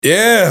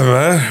Yeah,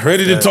 man.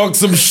 Ready to talk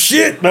some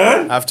shit,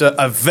 man. After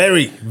a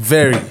very,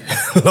 very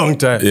long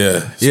time.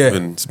 Yeah,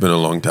 it's been a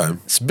long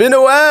time. It's been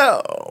a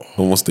while.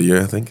 Almost a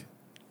year, I think.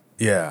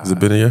 Yeah. Has it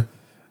been a year?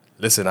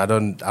 Listen, I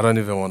don't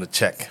even want to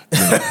check.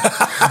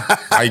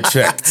 I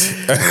checked.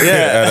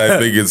 Yeah. And I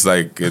think it's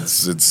like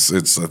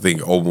it's I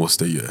think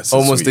almost a year. since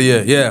Almost a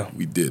year, yeah.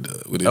 We did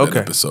an Okay.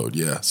 episode,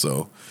 yeah.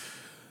 So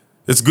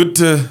it's good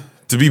to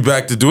be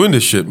back to doing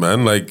this shit,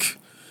 man. Like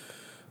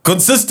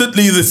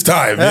consistently this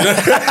time. You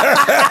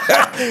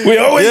know? We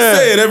always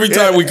say it every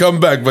time we come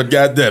back, but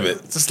god damn it.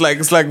 It's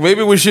like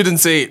maybe we shouldn't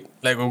say it.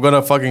 Like we're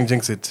gonna fucking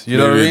jinx it. You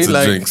know Maybe what I mean? it's a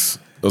Like jinx.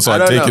 So I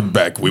don't take know. it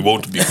back. We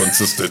won't be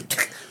consistent.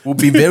 We'll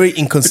be very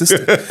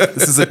inconsistent.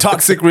 This is a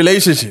toxic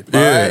relationship. Yeah,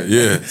 alright?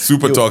 yeah.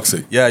 Super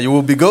toxic. Yeah, you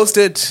will be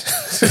ghosted.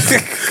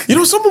 You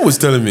know, someone was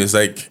telling me, it's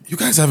like, you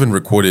guys haven't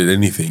recorded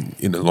anything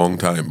in a long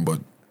time, but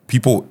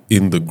people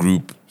in the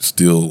group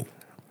still,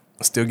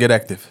 Still get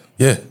active.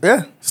 yeah.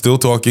 Yeah. Still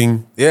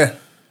talking Yeah.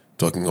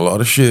 a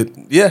lot of shit.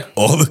 Yeah.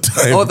 All the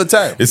time. All the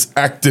time. It's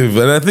active.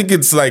 And I think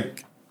it's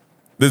like,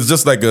 there's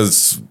just like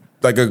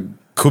a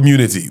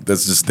community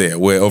that's just there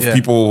of Yeah.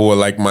 people who are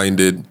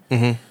like-minded,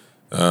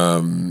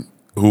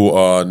 who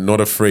are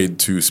not afraid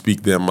to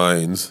speak their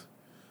minds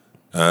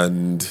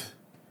and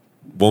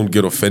won't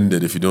get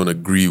offended if you don't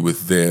agree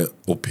with their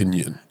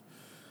opinion.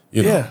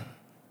 You know? Yeah.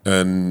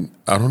 And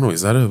I don't know,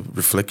 is that a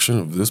reflection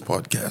of this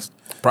podcast? Is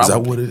that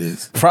Probably. what it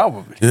is?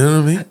 Probably. You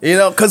know what I mean? You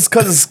know,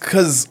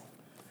 because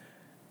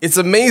it's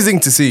amazing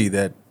to see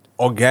that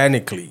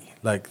organically,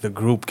 like the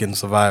group can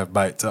survive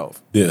by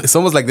itself. Yeah. It's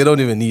almost like they don't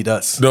even need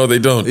us. No, they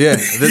don't. Yeah,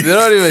 they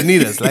don't even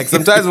need us. Like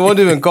sometimes we won't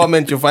even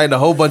comment. You'll find a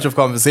whole bunch of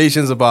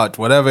conversations about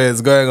whatever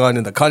is going on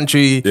in the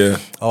country. Yeah.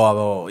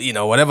 Or you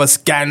know, whatever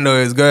scandal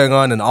is going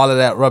on and all of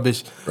that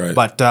rubbish. Right.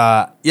 But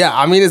yeah,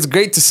 I mean, it's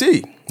great to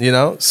see, you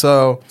know?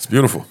 So It's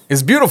beautiful.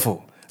 it's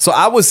beautiful. So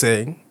I was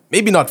saying,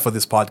 maybe not for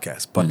this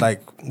podcast, but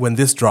like when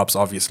this drops,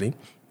 obviously,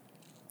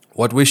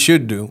 what we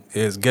should do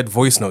is get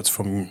voice notes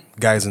from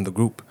guys in the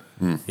group,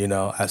 you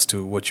know, as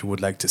to what you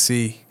would like to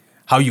see,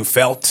 how you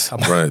felt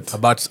Right.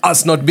 about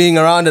us not being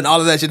around and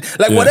all of that shit.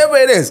 Like Yeah. whatever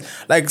it is,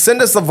 like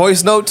send us a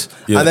voice note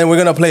Yeah. and then we're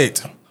gonna play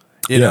it.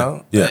 You Yeah.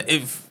 know, Yeah.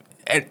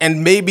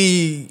 And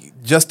maybe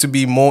just to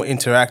be more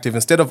interactive,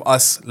 instead of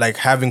us like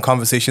having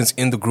conversations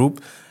in the group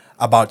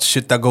about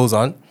shit that goes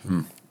on,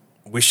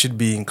 we should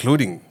be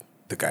including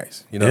the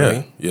guys. You know what I Yeah,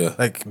 mean? yeah.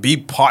 Like be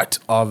part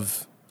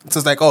of. It's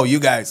just like, oh, you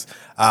guys,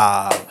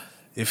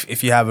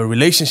 if you have a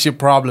relationship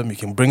problem, you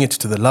can bring it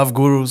to the love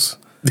gurus.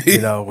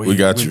 You know, We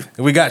got you.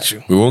 We got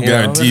you. We won't You know?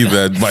 guarantee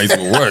that advice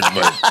will work,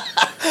 but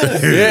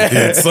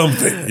it's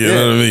something. You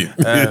know what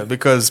I mean?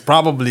 Because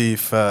probably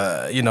if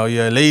you know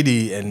you're a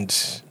lady and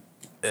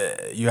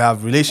you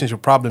have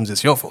relationship problems,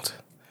 it's your fault.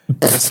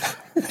 Just,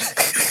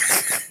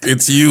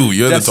 It's you.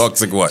 You're just- the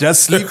toxic one.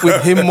 Just sleep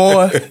with him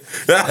more.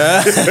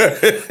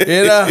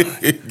 You know,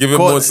 Give him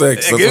more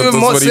sex. That's Give him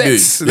more what he sex.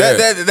 needs.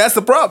 Yeah. That's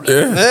the problem.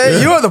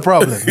 You're the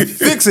problem.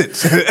 Fix it.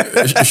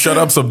 Shut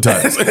up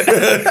sometimes.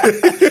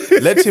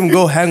 Let him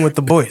go hang with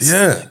the boys.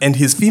 Yeah. And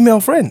his female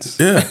friends.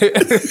 Yeah.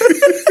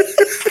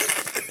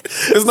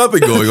 There's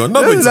nothing going on.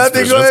 There's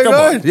nothing suspicious. going Come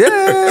on.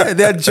 Yeah,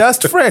 they're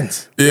just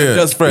friends. They're Yeah,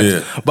 just friends.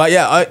 yeah. But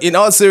yeah, in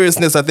all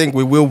seriousness, I think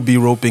we will be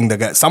roping the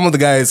guys, some of the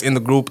guys in the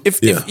group. If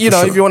Yeah, you for know,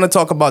 sure. if you want to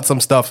talk about some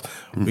stuff,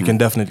 we can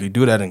definitely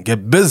do that and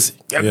get busy.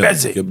 Get Yeah,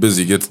 busy. get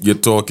busy.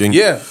 Get talking.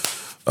 Yeah.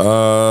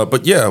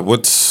 But yeah,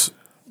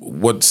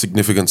 what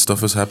significant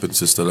stuff has happened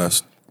since the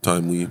last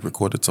time we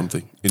recorded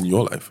something in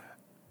your life?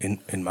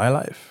 In my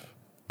life.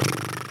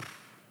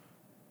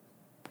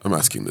 I'm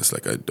asking this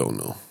like I don't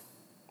know,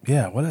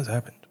 Yeah, what has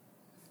happened?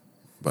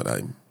 but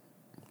I'm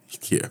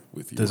here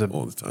with you There's a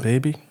all the time.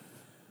 baby.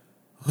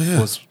 Oh,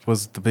 yeah.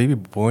 Was the baby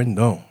born?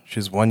 No,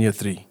 she's 1 year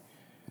 3.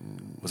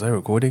 Was I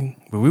recording?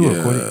 We were Yeah,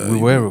 recording. We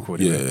were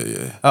recording. Yeah, right?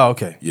 yeah. Oh,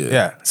 okay. Yeah.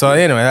 Yeah. So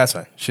anyway, that's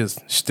fine. She's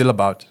still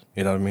about.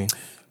 You know what I mean?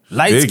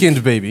 Light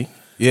skinned baby.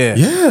 Yeah.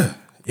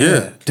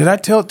 Yeah. Did I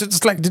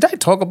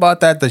talk about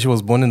that she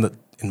was born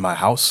in my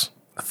house?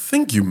 I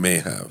think you may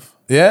have.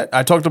 Yeah,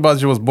 I talked about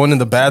she was born in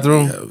the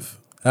bathroom.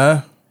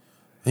 Huh?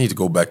 I need to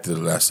go back to the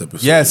last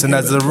episode. Yes, and hear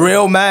as a that.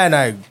 real man,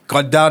 I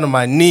got down on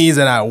my knees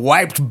and I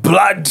wiped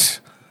blood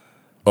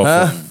Off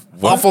of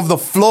what? off of the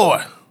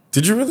floor.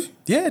 Did you really?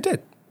 Yeah, I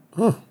did.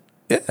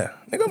 Yeah,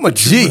 nigga, I'm a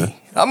G.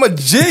 I'm a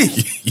G.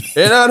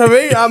 You know what I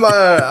mean?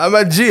 I'm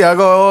a G. I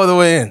go all the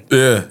way in.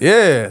 Yeah.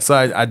 Yeah. So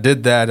I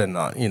did that, and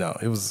you know,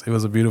 it was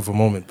a beautiful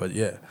moment. But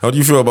yeah, How do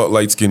you feel about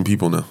light skinned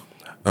people now?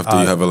 After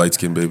you have a light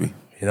skinned baby?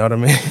 you know what I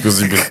mean?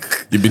 Because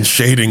you've been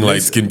shading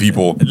light skinned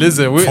people.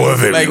 Listen, for a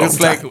very long it's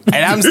time. like,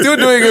 and I'm still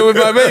doing it with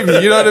my baby.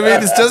 You know what I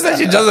mean? It's just that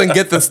she doesn't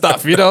get the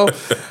stuff, you know.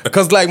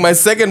 Because like my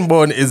second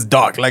born is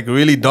dark, like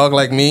really dark,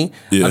 like me,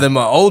 Yeah. and then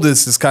my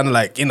oldest is kind of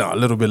like a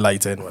little bit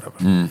lighter and whatever.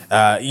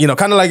 You know,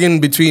 kind of like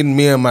in between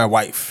me and my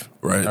wife.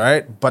 Right. All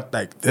right. But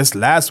like this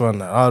last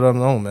one, I don't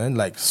know, man.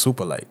 Like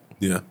super light,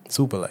 Yeah.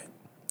 super light.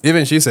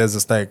 Even she says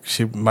it's like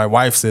my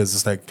wife says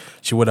it's like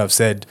she would have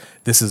said,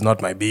 "This is not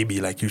my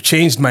baby. Like you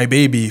changed my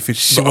baby if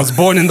she was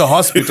born in the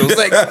hospital." It's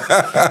like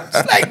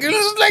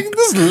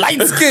this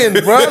light skin,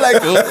 bro.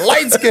 Like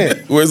light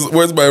skin.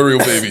 Where's my real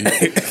baby?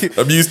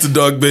 I'm used to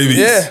dog babies.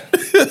 Yeah,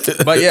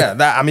 but yeah,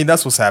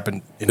 that's what's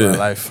happened in my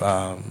life.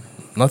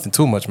 Nothing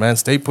too much, man.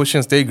 Stay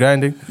pushing, stay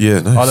grinding. Yeah,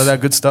 nice. All of that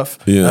good stuff.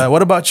 Yeah.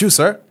 What about you,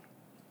 sir?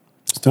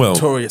 Well,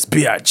 Notorious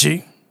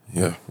B.I.G.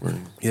 Yeah.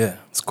 Yeah,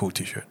 it's a cool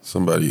T-shirt.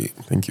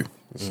 Thank you.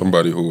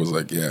 Somebody who was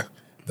like, yeah,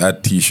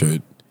 that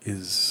T-shirt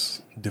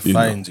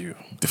defines you.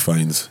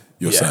 Defines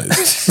your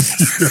size.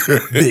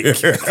 Big.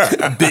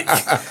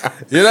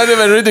 You're not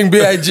even reading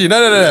B.I.G.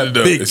 No.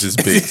 Big. It's just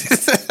big.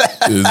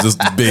 It's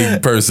just a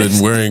big person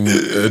wearing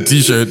a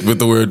T-shirt with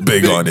the word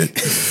big on it.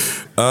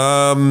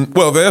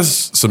 Well,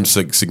 there's some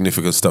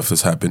significant stuff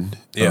that's happened.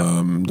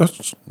 Yeah.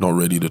 That's not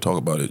ready to talk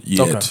about it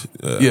yet.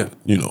 Okay.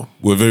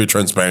 We're very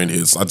transparent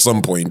here. So at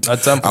some point,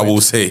 I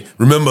will say,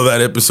 remember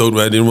that episode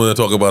where I didn't want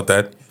to talk about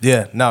that?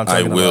 Yeah, now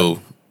I will,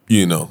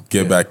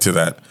 get back to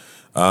that.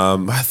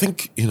 I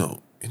think,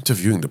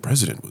 interviewing the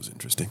president was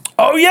interesting.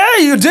 Oh, yeah,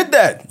 you did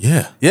that.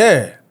 Yeah.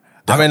 Yeah.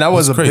 That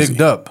was a crazy. big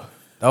dub.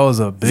 That was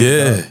a big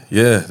dub.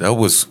 Yeah, that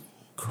was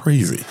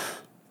crazy.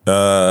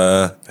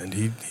 And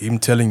him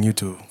telling you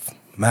to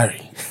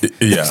marry.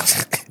 Yeah.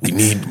 We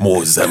need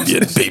more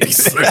Zambian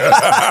babies.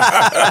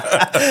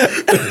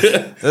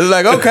 It's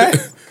like, okay.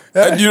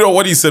 And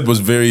what he said was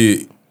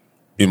very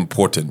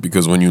important,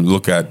 because when you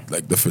look at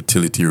like the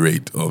fertility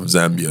rate of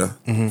Zambia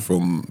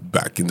from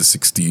back in the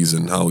 60s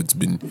and how it's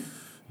been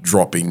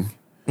dropping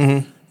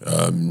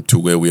to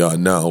where we are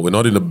now, we're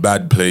not in a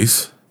bad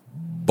place,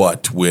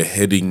 but we're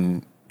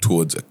heading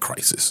towards a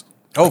crisis.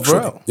 Oh, actually.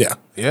 bro. Yeah.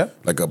 Yeah.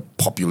 Like a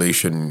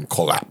population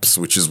collapse,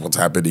 which is what's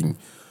happening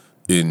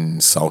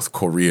in South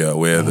Korea,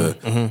 where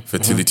the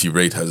fertility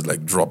rate has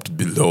like dropped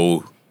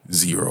below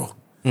 0.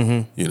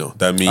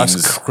 That means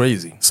That's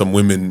crazy. some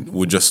women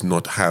would just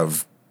not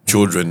have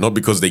children, not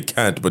because they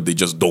can't, but they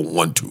just don't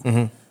want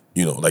to.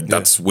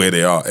 That's where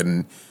they are.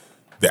 And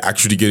they're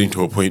actually getting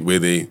to a point where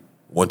they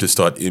want to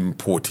start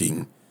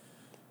importing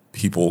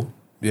people.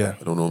 Yeah.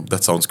 I don't know.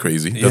 That sounds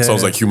crazy. Yeah. That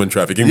sounds like human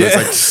trafficking. Yeah.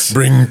 It's like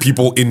bring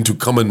people in to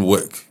come and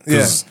work,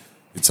 because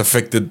it's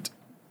affected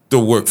the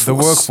workforce. The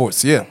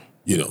workforce, yeah.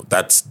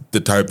 That's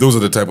those are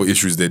the type of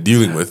issues they're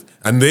dealing with.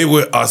 And they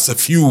were us a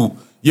few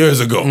years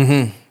ago.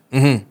 You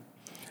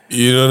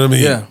know what I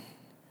mean? Yeah.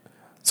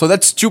 So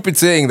that stupid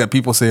saying that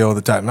people say all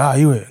the time, It's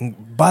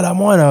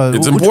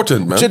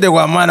important, man. You know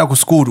what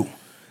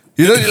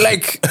I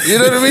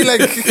mean?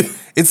 Like,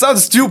 it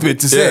sounds stupid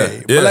to say,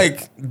 Yeah. but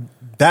like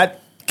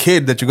that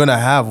kid that you're gonna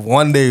have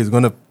one day is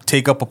gonna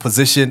take up a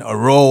position, a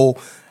role,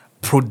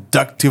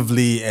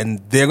 productively,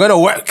 and they're gonna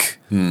work.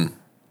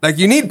 Like,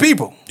 you need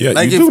people. Yeah,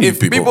 like you do need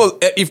people.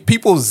 If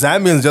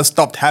Zambians just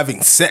stopped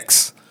having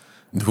sex,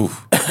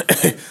 Oof.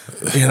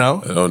 I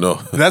don't know.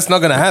 that's not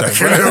gonna happen.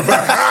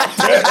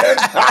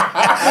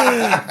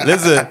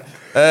 Listen.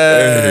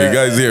 Hey, you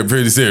guys here are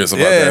pretty serious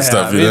about that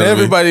stuff.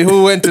 Everybody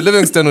who went to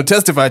Livingston will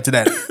testify to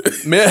that.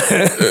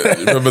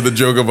 Remember the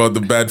joke about the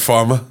bad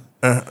farmer?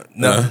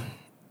 No.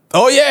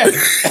 Oh yeah.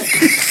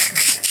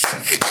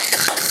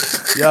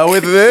 Yeah,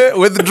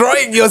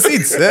 withdrawing your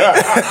seeds.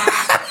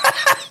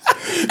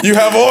 You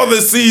have all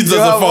the seeds as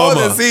a farmer. All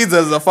the seeds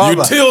as a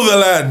farmer. You till the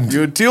land.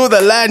 You till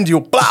the land.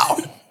 You plow.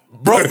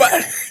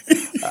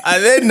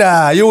 And then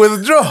you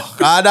withdraw.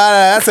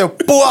 That's a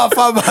poor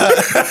farmer.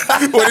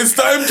 When it's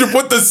time to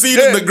put the seed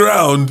in the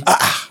ground,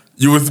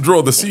 you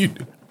withdraw the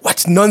seed.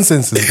 What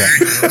nonsense is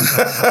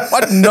that?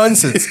 What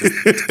nonsense?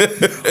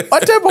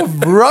 What type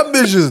of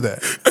rubbish is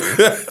that?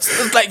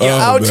 It's like you're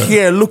out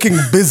here looking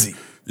busy.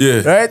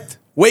 Yeah. Right?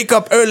 Wake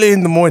up early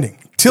in the morning.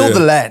 Till the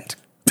land.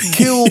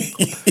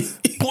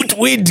 Put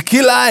weed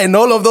killer and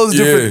all of those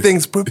different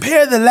things.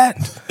 Prepare the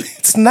land.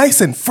 It's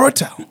nice and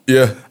fertile.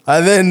 Yeah.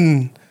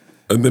 And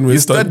then we you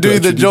start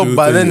doing the job,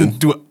 but then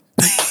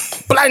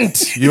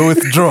plant, you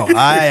withdraw. You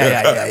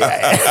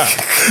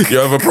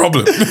have a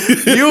problem.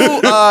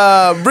 You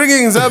are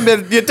bringing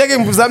Zambia, you're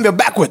taking Zambia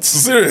backwards.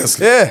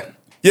 Seriously. Yeah.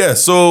 Yeah,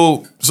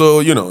 so it's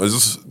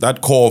just,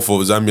 that call for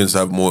Zambians to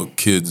have more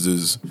kids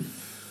is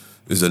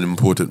an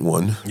important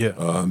one.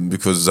 Yeah.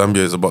 Because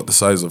Zambia is about the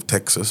size of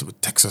Texas, but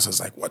Texas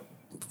is like, what,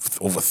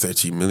 over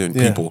 30 million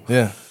people.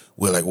 Yeah.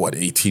 We're like, what,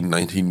 18,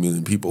 19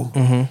 million people?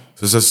 So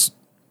it's just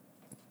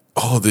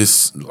all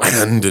this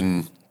land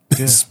and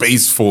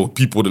space for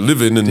people to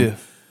live in, and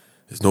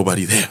there's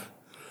nobody there.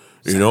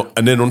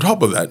 And then on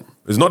top of that,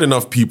 there's not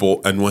enough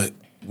people, and we're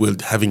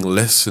having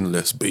less and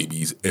less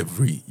babies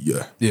every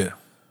year. Yeah.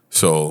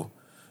 So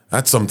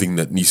that's something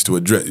that needs to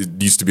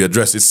be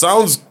addressed. It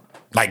sounds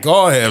like,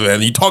 oh, yeah,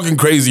 man, you're talking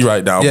crazy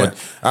right now. Yeah. But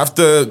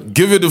after,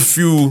 give it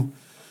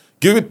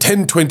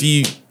 10,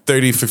 20,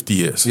 30, 50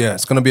 years. Yeah,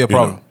 it's going to be a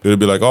problem. It'll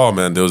be like, oh,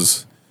 man,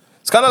 it's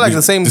kind of like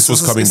the same. This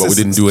was coming, but we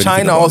didn't do anything.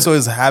 China also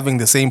is having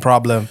the same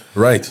problem.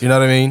 Right. You know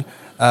what I mean?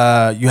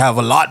 You have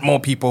a lot more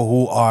people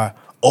who are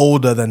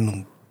older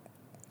than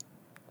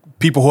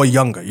people who are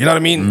younger. You know what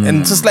I mean?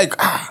 And it's just like,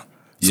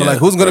 So Yeah, like,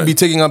 who's gonna right. be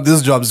taking up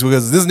these jobs?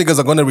 Because these niggas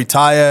are gonna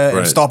retire and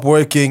Right. stop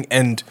working,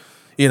 and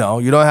you know,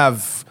 you don't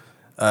have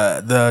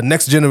the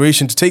next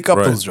generation to take up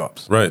Right. those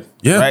jobs. Right.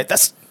 Yeah. Right?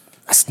 That's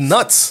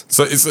nuts.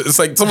 So it's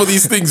like some of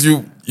these things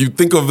you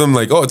think of them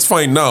like, oh, it's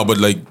fine now, but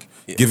like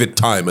give it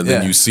time and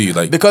then you see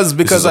like because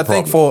this is a I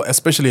think problem. for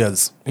especially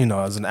as you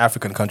know, as an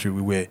African country,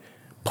 we were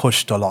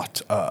pushed a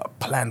lot.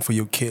 Plan for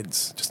your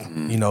kids, just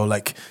you know,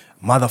 like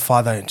mother,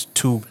 father, and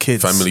 2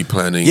 kids. Family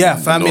planning Yeah,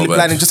 and family all that.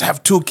 planning. Just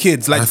have 2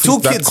 kids. Like I 2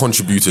 think that kids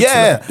contributed to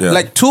Yeah, that, yeah.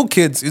 like 2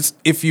 kids. It's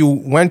if you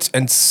went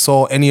and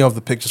saw any of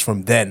the pictures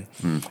from then,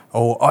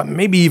 or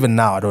maybe even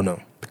now, I don't know,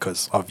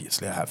 because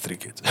obviously I have 3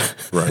 kids.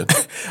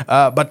 Right.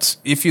 But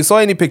if you saw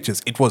any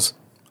pictures, it was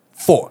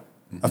 4.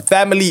 A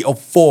family of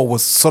 4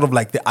 was sort of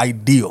like the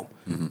ideal.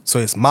 So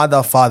it's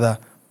mother, father,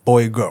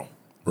 boy, girl.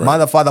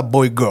 Mother, father,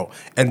 boy, girl.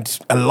 And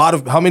a lot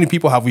of, how many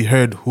people have we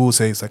heard who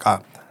says like,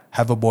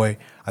 have a boy,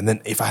 and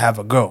then if I have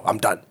a girl, I'm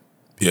done.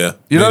 Yeah.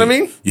 You know what I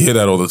mean? You hear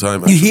that all the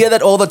time. You actually. hear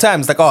that all the time.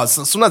 It's like, oh, as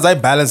soon as I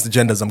balance the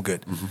genders, I'm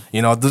good.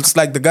 You know, just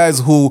like the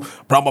guys who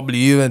probably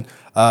even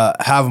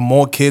have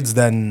more kids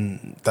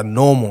than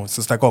normal. It's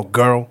just like, oh,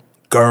 girl,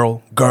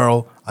 girl,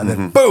 girl, and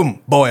then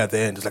boom, boy at the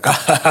end. It's like,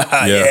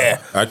 yeah.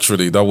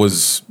 Actually, that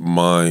was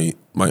my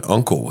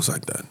uncle was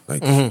like that.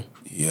 Like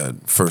he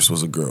had first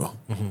was a girl.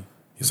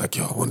 He's like,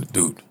 yo, I want a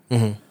dude.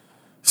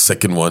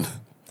 Second one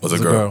was a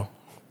girl.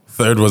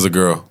 Third was a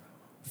girl.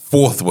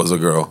 Fourth was a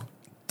girl.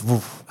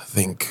 I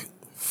think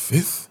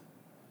fifth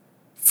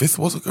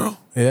was a girl.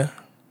 Yeah.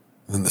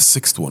 And then the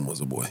 6th one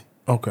was a boy.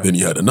 Okay. Then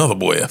you had another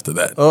boy after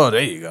that. Oh,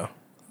 there you go.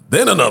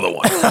 Then another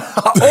one.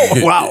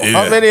 Oh, wow. Yeah.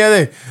 How many are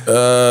they?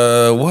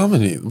 Well, how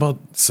many? About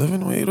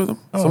 7 or 8 of them.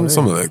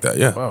 Something like that.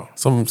 Yeah. Wow.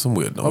 Some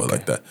weird number Okay.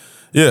 like that.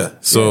 Yeah.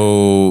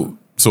 So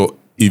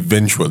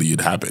eventually it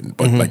happened,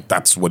 but like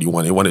that's what he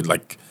wanted. He wanted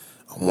like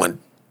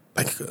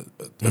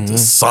a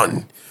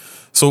son.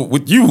 So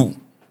with you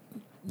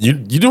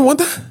didn't want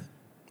that?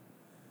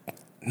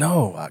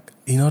 No.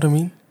 You know what I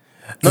mean?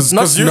 Because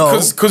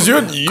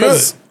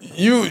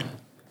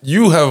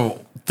you have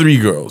 3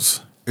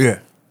 girls, Yeah.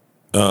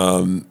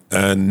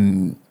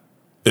 and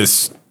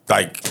it's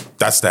like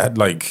that's that.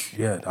 Like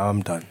Yeah,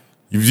 I'm done.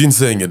 you've been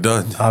saying you're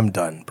done, I'm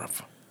done, bro.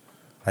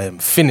 I am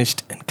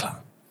finished and clear.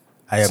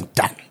 I am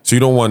done. so you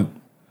don't want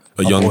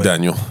a young boy.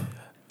 Daniel.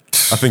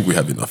 I think we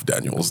have enough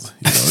Daniels,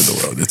 in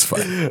the world. It's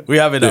fine. We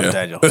have enough, Yeah.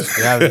 Daniel.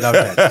 We have enough,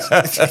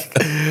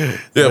 Daniel.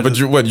 Yeah, but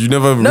you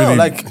never No, really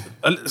like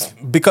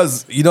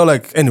because you know,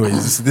 like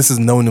anyways, this is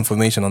known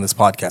information on this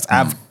podcast.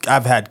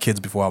 I've had kids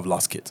before I've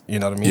lost kids. You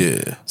know what I mean?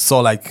 Yeah. So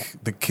like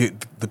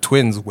the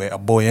twins were a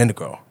boy and a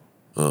girl.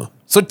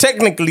 So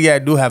technically, I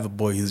do have a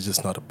boy. He's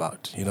just not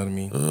about. You know what I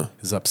mean?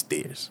 He's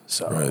upstairs.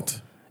 So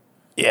right.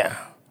 yeah.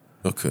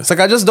 Okay. It's like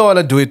I just don't want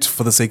to do it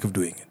for the sake of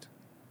doing it.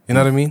 You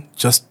know what I mean?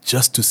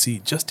 Just to see,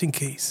 just in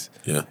case.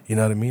 Yeah. You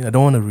know what I mean? I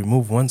don't want to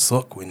remove one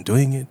sock when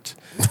doing it.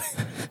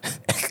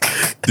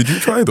 Did you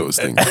try those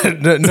things?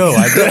 No,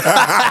 I did.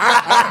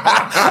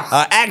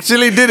 I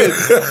actually did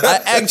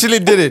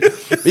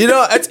it. You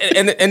know,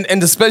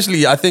 and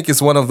especially I think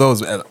it's one of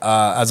those.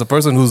 As a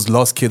person who's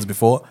lost kids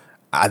before,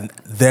 and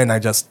then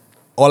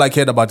all I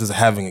cared about is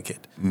having a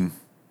kid.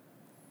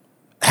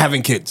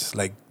 Having kids,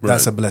 like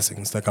that's a blessing.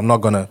 It's like I'm not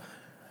gonna.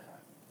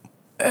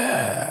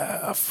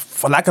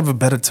 For lack of a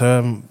better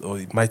term, or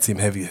it might seem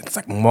heavy, it's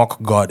like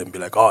mock God and be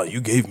like, "Oh, you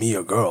gave me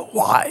a girl.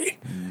 Why?"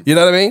 You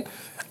know what I mean?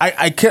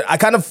 I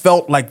kind of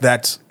felt like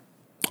that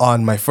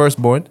on my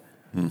firstborn.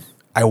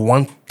 I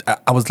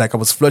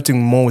was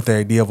flirting more with the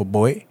idea of a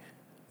boy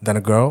than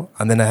a girl,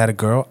 and then I had a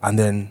girl, and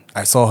then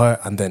I saw her,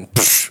 and then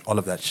all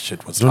of that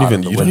shit was You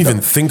don't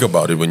even think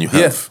about it when you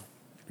have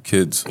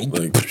kids.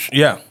 Like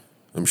yeah.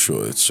 I'm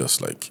sure it's just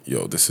like,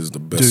 yo, this is the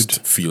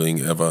best feeling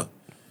ever.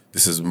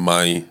 This is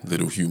my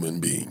little human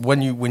being.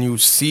 When you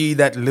see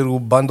that little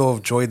bundle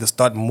of joy that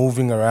start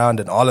moving around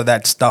and all of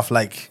that stuff,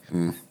 like,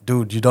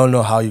 dude, you don't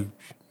know how you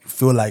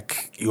feel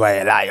like you are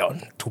a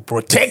lion to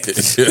protect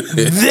this.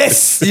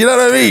 You know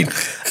what I mean?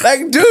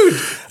 Like, dude,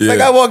 like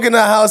I walk in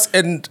the house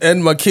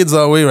and my kids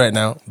are away right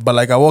now, but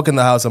like I walk in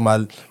the house and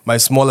my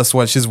smallest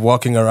one, she's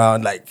walking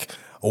around like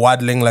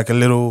waddling like a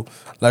little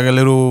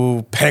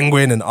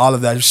penguin and all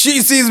of that.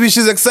 She sees me,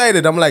 she's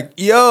excited. I'm like,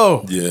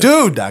 yo,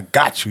 dude, I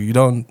got you. You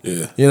don't,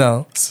 you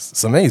know,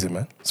 it's amazing,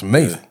 man. It's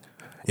amazing.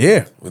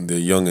 Yeah. When they're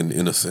young and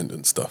innocent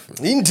and stuff.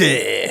 Man.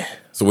 Indeed.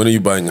 So when are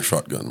you buying a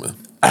shotgun, man?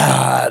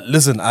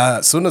 Listen,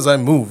 as soon as I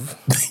move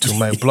to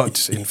my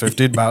plot in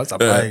 15 miles,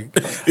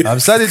 I'm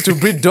starting to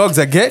breed dogs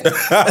again.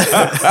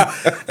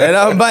 And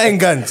I'm buying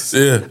guns.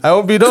 Yeah. I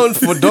will be known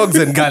for dogs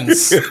and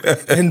guns.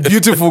 And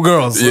beautiful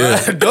girls.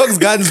 Yeah. Dogs,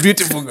 guns,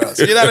 beautiful girls.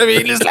 You know what I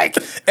mean? It's like,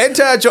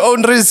 enter at your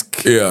own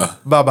risk. Yeah.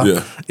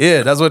 Baba.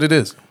 Yeah, that's what it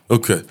is.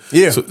 Okay.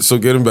 Yeah. So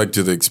getting back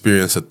to the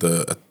experience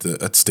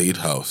at State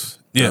House.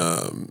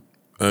 Yeah.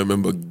 I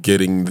remember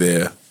getting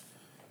there.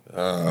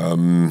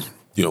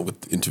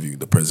 With interviewing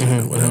the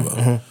president or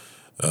whatever.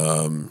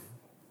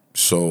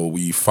 So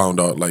we found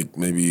out like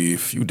maybe a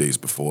few days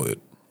before it.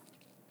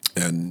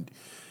 And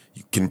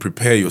you can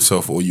prepare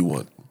yourself all you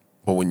want.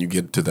 But when you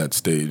get to that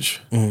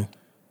stage,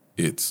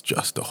 it's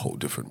just a whole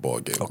different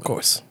ballgame. Of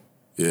course.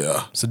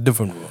 Yeah. It's a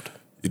different world.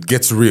 It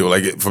gets real.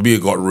 Like for me,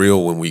 it got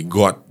real when we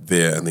got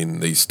there, and then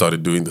they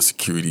started doing the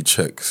security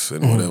checks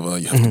and whatever.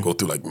 You have to go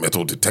through like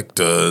metal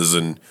detectors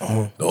and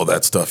all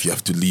that stuff. You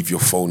have to leave your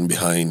phone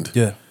behind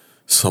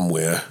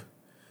somewhere.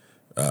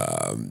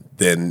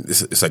 Then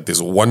it's like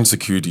there's one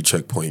security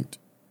checkpoint.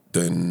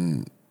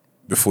 Then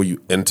before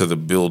you enter the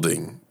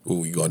building where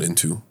we got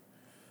into,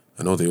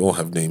 I know they all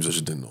have names. I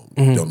just don't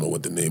know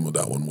what the name of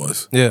that one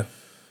was. Yeah.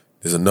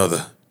 There's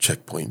another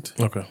checkpoint.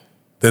 Okay.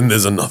 Then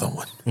there's another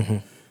one.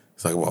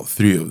 It's like about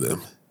 3 of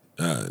them.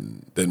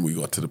 And then we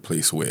got to the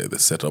place where the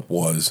setup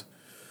was.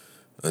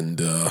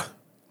 And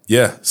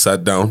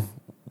sat down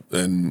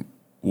and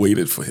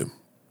waited for him.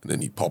 And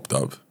then he popped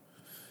up.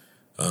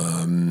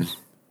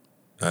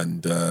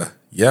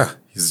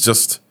 He's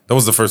just, that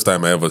was the first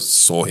time I ever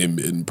saw him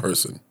in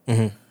person.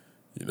 You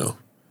know?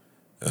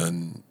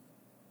 And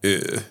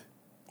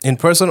in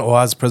person or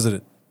as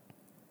president?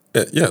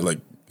 Yeah, like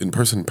in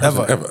person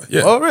ever.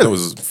 Yeah. Oh, really? That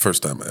was the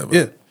first time I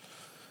ever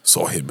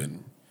saw him.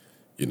 And,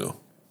 you know,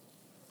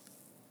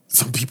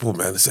 some people,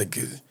 man, it's like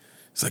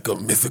a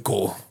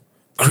mythical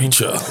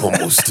creature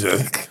almost.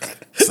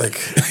 It's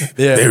like,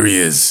 there he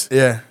is.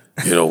 Yeah.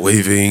 You know,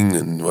 waving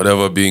and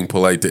whatever, being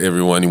polite to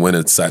everyone. He went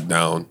and sat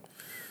down.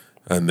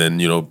 And then,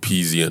 you know,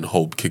 Peasy and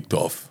Hope kicked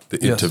off the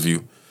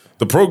interview.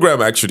 The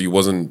program actually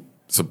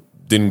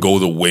didn't go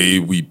the way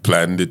we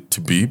planned it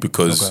to be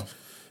because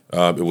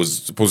it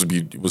was supposed to be,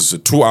 it was a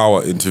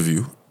 2-hour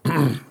interview,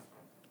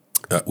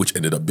 which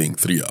ended up being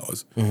 3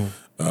 hours,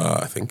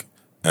 I think.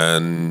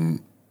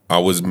 And I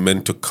was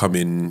meant to come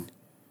in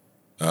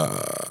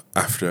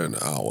after an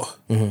hour,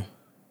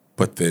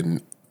 but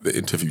then the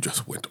interview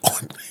just went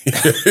on.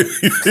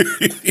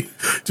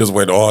 Just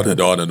went on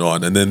and on and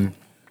on. And then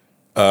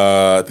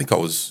I think I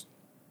was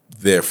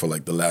there for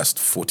like the last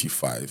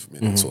 45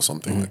 minutes or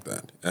something like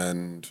that.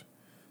 And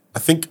I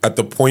think at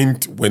the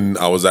point when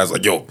I was asked,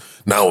 like, yo,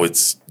 now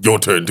it's your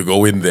turn to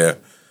go in there.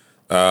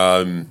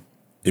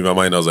 In my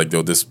mind, I was like,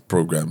 yo, this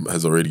program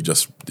has already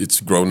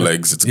it's grown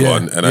legs, it's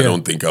gone. And I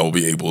don't think I'll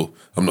be able,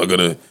 I'm not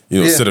going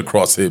to, sit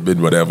across him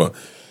and whatever.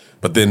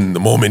 But then the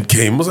moment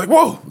came, I was like,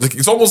 whoa.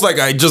 It's almost like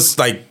I just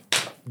like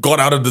got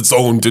out of the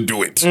zone to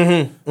do it,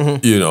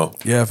 you know?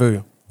 Yeah, I feel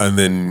you. And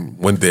then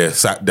went there,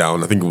 sat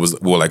down. I think we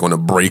were like on a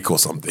break or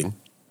something.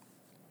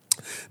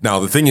 Now,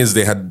 the thing is,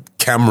 they had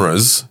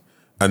cameras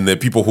and there are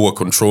people who were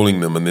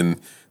controlling them. And then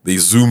they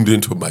zoomed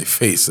into my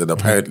face. And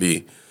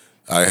apparently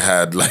I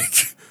had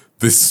like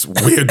this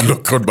weird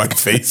look on my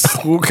face.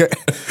 Okay.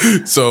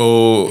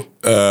 So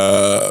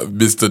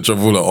Mr.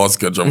 Chavula,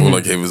 Oscar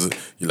Chavula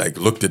he like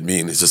looked at me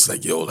and he's just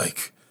like, yo,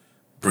 like,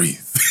 breathe.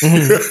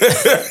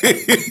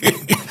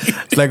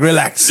 Like,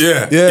 relax.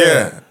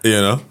 Yeah.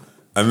 You know?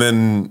 And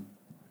then,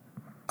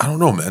 I don't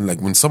know, man.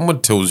 Like when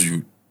someone tells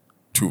you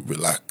to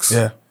relax,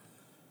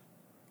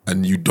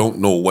 and you don't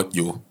know what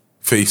your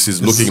face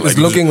is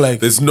looking like.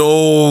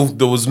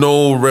 There was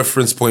no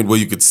reference point where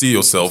you could see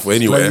yourself or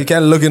anywhere. Like you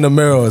can't look in the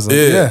mirror or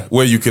something.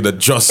 Where you could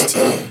adjust.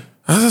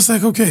 I was just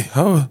like, okay,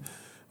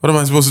 what am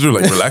I supposed to do?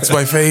 Like relax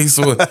my face?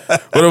 What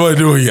am I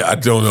doing here? I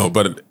don't know.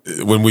 But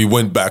when we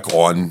went back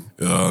on,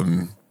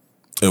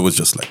 it was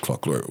just like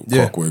clockwork.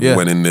 We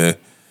went in there,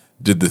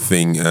 did the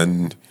thing,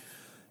 and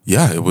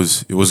it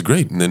was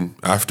great. And then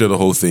after the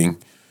whole thing,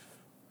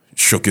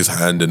 shook his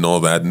hand and all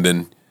that, and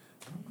then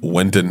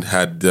went and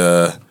had.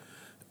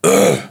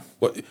 I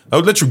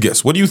would let you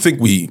guess. What do you think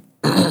we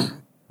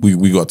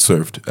got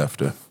served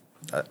after?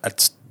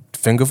 At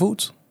finger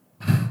foods?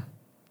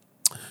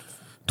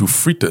 Do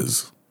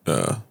fritters?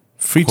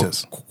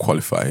 Fritters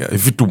qualify? Yeah.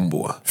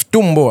 Vitumbua.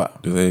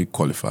 Vitumbua. Do they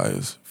qualify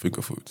as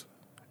finger foods?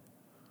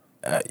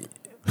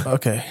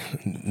 Okay,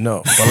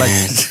 no, but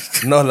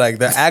like not like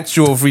the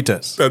actual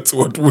fritters. That's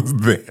what was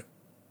there.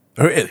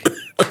 Really?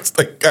 It's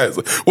like, guys,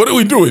 what are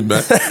we doing,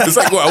 man? It's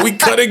like, are we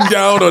cutting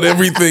down on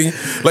everything?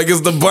 Like,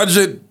 is the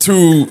budget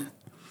to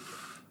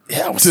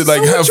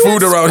like have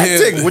food around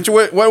here?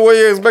 What were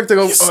you expecting?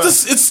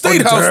 It's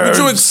State House. Would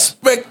you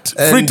expect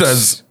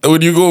fritters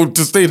when you go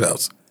to State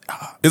House?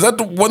 Is that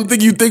the one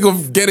thing you think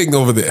of getting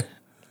over there?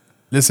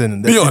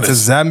 Listen, Be honest.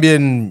 It's a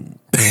Zambian.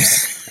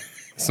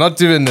 It's not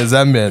even a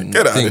Zambian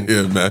Get out thing. of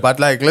here, man. But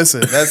like,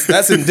 listen,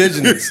 that's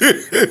indigenous.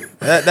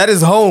 that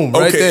is home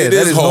right there. It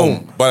is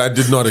home. But I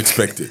did not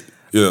expect it.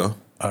 You know.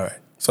 All right.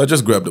 So I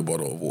just grabbed a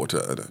bottle of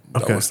water and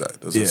that was that.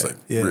 That's just like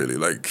really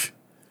like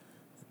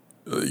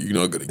you're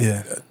not gonna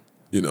get that.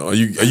 You know, are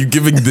you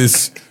giving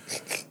this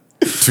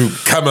to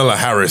Kamala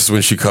Harris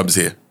when she comes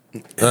here?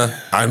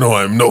 I know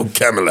I'm no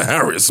Kamala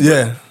Harris.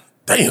 But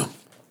damn.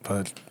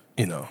 But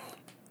you know,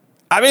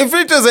 I mean,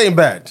 fritters ain't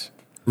bad.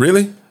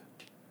 Really?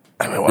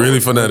 I mean, really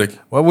fanatic.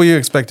 What were you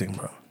expecting,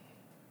 bro?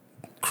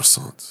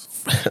 Croissants.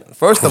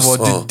 First of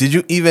all, did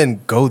you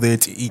even go there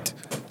to eat?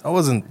 That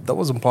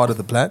wasn't part of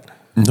the plan.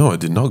 No, I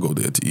did not go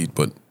there to eat,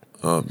 but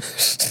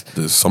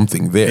there's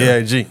something there.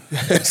 Yeah, G.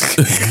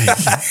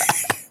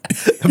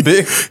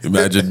 Big.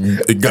 Imagine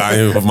a guy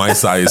of my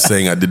size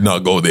saying I did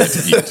not go there to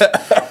eat.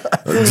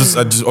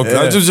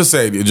 I just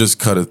said it just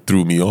kind of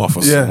threw me off. I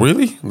was like,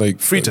 really? Like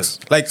fritters,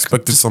 like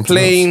expected something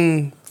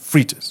plain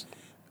fritters.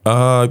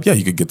 Yeah,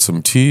 you could get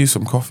some tea,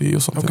 some coffee, or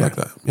something like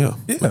that. Yeah,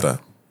 with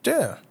that.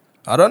 Yeah,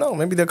 I don't know.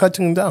 Maybe they're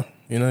cutting them down.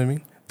 You know what I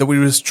mean? That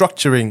we're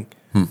restructuring.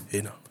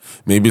 You know,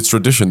 maybe it's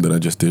tradition that I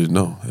just didn't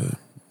know. Yeah.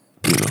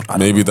 You know,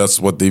 maybe that's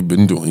what they've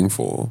been doing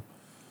for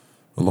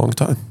a long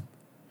time.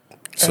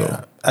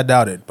 So I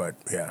doubt it, but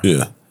yeah.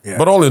 Yeah.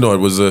 But all in all, it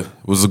was a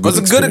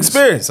good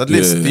experience. At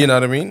least you know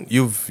what I mean.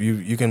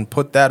 You can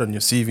put that on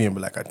your CV and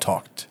be like, I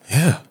talked.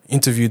 Yeah.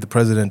 Interviewed the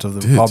president of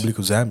the Republic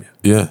of Zambia.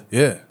 Yeah.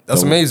 Yeah.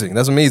 That's amazing.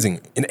 That's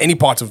amazing in any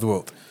part of the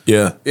world.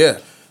 Yeah. Yeah.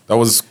 That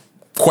was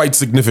quite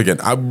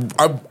significant.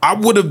 I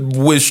would have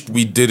wished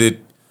we did it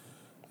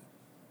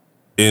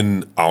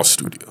in our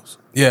studios.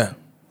 Yeah.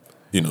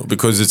 You know,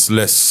 because it's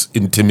less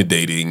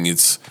intimidating.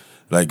 It's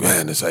like,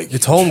 man,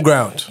 it's home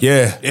ground.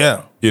 Yeah.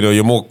 Yeah. You know,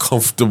 you're more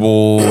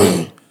comfortable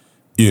and,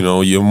 you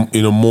know, you're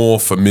in a more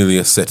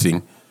familiar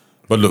setting.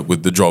 But look,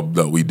 with the job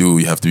that we do,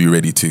 you have to be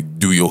ready to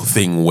do your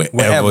thing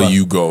wherever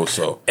you go.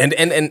 So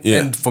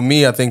and for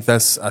me, I think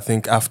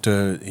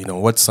after, you know,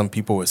 what some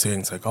people were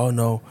saying, it's like, oh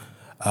no,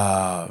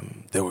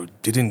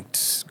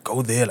 didn't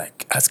go there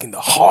like asking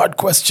the hard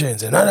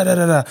questions and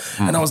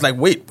and I was like,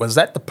 wait, was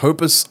that the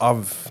purpose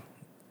of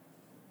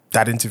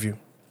that interview?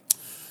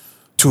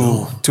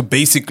 To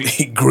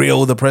basically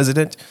grill the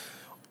president,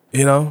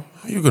 you know?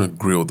 How are you gonna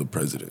grill the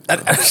president?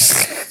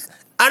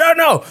 I don't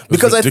know,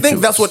 because ridiculous.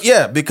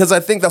 I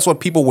think that's what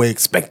people were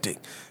expecting,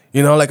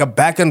 you know, like a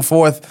back and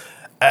forth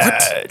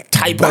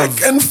type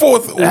back and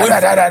forth with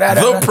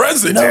the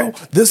president.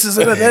 No, this is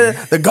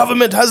the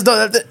government has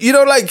done, you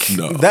know, like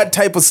that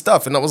type of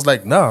stuff, and I was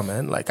like, nah,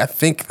 man, like I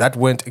think that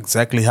went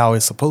exactly how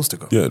it's supposed to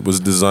go. Yeah, it was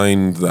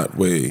designed that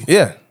way.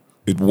 Yeah,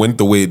 it went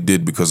the way it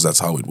did because that's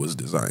how it was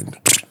designed.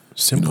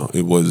 Simple. You know,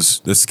 it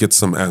was, let's get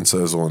some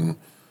answers on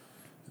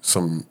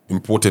some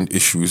important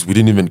issues. We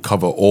didn't even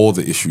cover all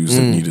the issues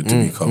that needed to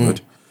be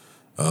covered.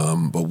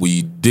 But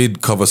we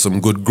did cover some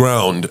good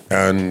ground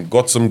and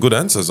got some good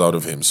answers out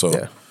of him.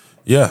 So,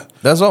 yeah.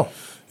 That's all.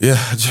 Yeah,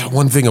 just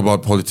one thing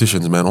about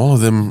politicians, man, all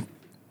of them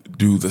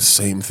do the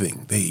same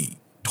thing. They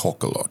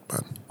talk a lot,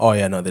 man. Oh,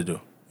 yeah, no, they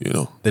do. You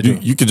know, they do.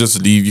 You could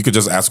just leave. You could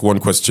just ask one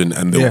question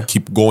and they'll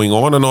keep going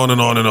on and on and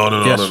on and on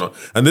and on and on.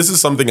 And this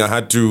is something I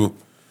had to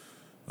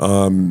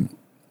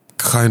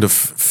kind of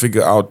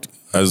figure out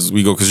as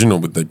we go, because you know,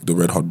 with the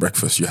Red Hot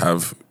Breakfast,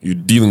 you're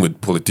dealing with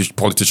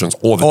politicians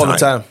all the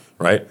time,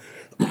 right?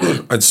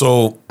 And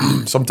so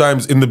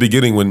sometimes in the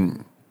beginning,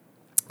 when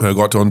I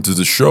got onto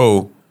the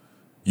show,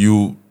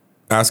 you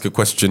ask a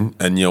question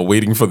and you're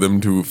waiting for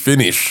them to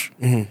finish,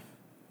 and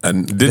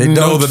didn't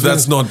know that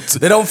that's not.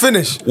 They don't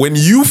finish. When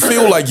you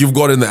feel like you've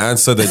gotten the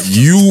answer that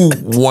you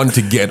want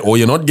to get, or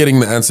you're not getting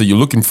the answer you're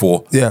looking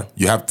for,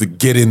 you have to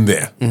get in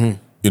there.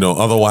 You know,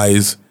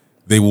 otherwise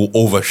they will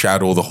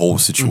overshadow the whole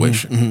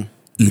situation.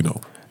 You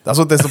know, that's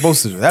what they're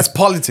supposed to do. That's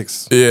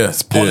politics. Yeah,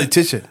 it's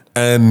politician. Yeah.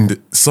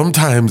 And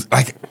sometimes,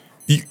 like,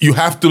 you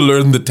have to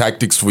learn the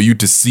tactics for you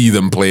to see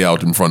them play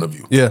out in front of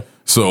you. Yeah.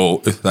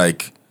 So it's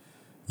like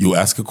you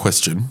ask a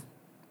question,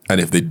 and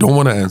if they don't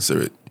want to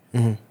answer it,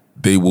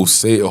 they will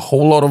say a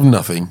whole lot of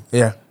nothing.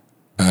 Yeah.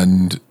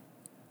 And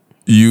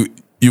you'll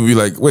be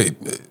like, wait,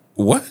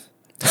 what?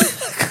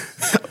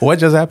 What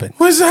just happened?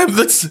 What just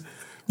happened?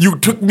 You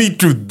took me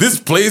to this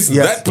place,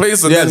 that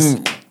place, and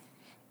then.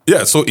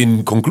 Yeah, so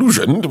in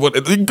conclusion, to what?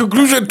 You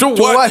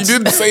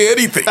didn't say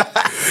anything.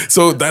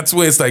 So that's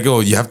where it's like, oh,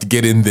 you have to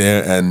get in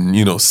there and,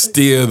 you know,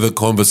 steer the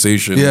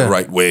conversation the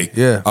right way.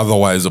 Yeah.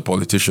 Otherwise, a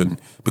politician,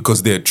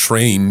 because they're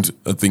trained,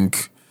 I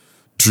think,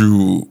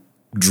 to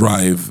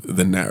drive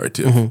the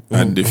narrative.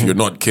 And if you're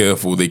not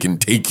careful, they can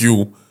take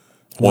you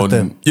on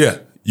them. Yeah.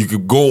 You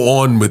could go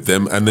on with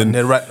them and then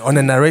on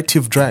a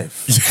narrative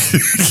drive.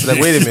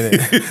 Like, wait a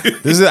minute,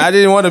 I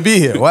didn't want to be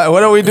here.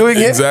 What are we doing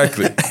here?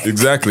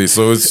 Exactly.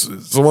 So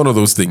it's one of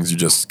those things you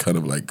just kind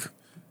of like,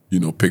 you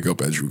know, pick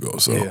up as you go.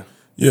 So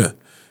yeah,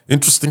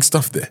 interesting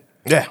stuff there.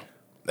 Yeah.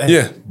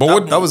 Yeah,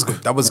 but that was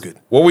good. That was good.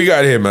 What we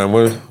got here, man?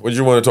 What do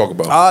you want to talk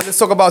about? Let's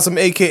talk about some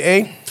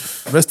AKA.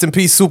 Rest in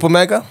peace, Super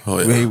Mega. Oh,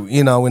 yeah.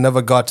 We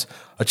never got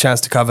a chance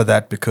to cover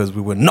that because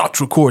we were not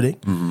recording.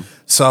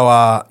 So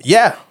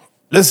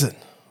listen.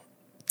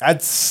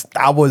 That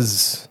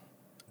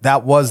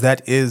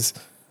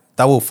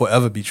will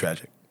forever be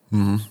tragic.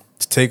 To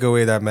take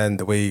away that man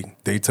the way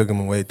they took him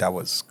away, that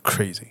was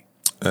crazy.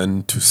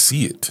 And to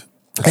see it.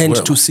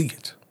 To see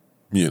it.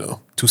 You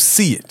know. To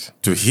see it.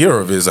 To hear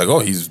of it is like,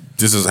 oh, this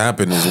has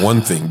happened is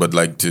one thing, but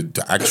like to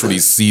actually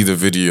see the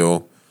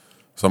video,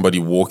 somebody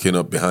walking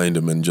up behind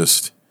him and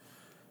just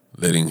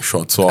letting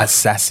shots off.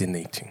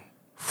 Assassinating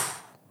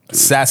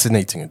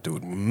a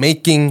dude.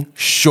 Making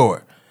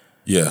sure.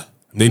 Yeah.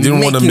 They didn't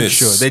want to miss.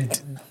 Sure. They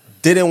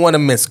didn't want to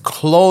miss.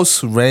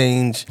 Close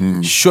range.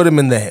 Shoot him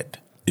in the head.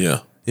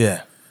 Yeah.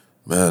 Yeah.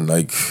 Man,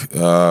 like,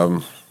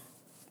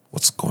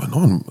 what's going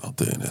on out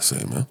there in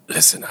SA, man?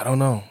 Listen, I don't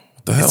know.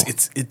 What the hell?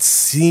 It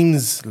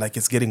seems like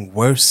it's getting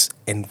worse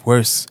and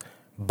worse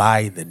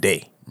by the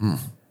day.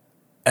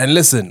 And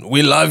listen,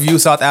 we love you,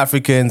 South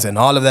Africans, and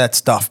all of that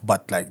stuff.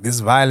 But like this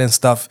violent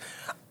stuff,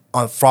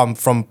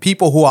 from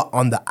people who are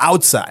on the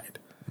outside,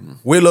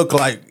 we look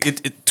like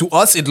it. To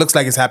us, it looks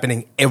like it's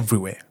happening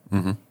everywhere.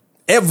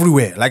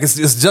 Everywhere, like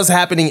it's just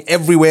happening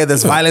everywhere.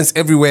 There's violence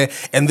everywhere,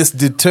 and this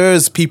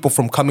deters people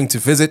from coming to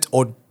visit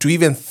or to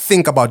even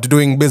think about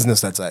doing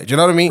business that side. You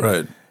know what I mean?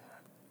 Right.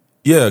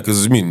 Yeah,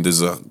 because I mean,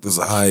 there's a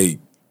high,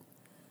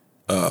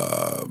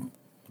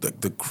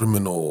 the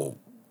criminal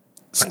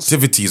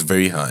activity is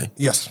very high.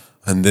 Yes.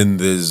 And then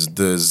there's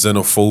the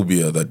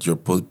xenophobia that you're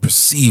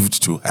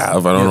perceived to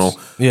have. I don't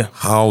know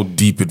how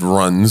deep it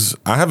runs.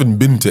 I haven't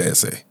been to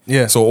SA.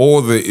 Yeah. So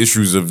all the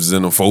issues of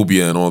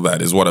xenophobia and all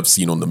that is what I've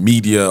seen on the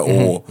media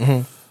or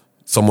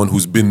someone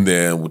who's been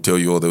there will tell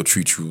you, oh, they'll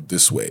treat you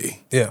this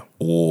way. Yeah.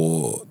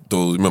 Or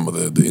those, remember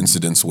the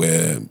incidents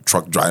where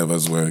truck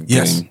drivers were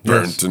getting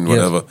burnt and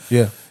whatever.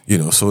 Yeah. You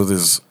know, so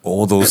there's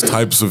all those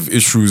types of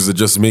issues that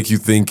just make you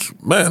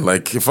think, man,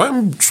 like if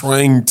I'm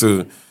trying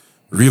to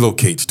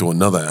relocate to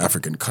another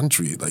African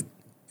country, like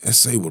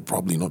SA would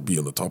probably not be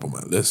on the top of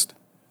my list.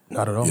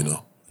 Not at all. You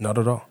know? Not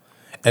at all.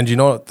 And you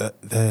know,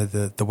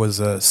 there was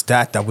a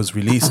stat that was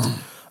released,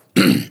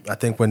 I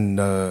think when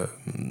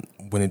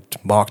it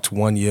marked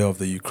 1 year of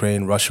the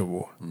Ukraine-Russia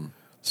war.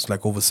 It's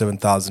like over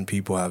 7,000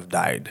 people have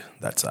died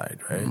that side,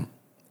 right?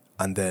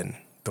 And then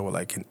there were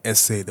like in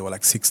SA, there were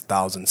like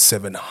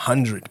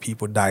 6,700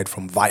 people died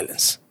from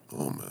violence.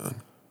 Oh,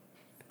 man.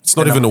 It's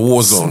not even a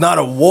war zone. It's not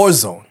a war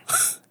zone.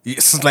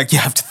 It's like you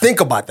have to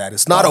think about that.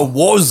 It's not a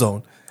war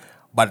zone,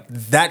 but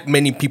that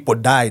many people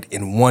died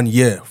in 1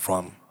 year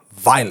from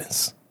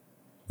violence.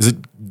 Is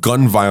it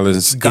gun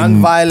violence?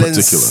 Gun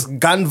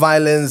particular?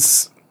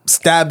 Violence,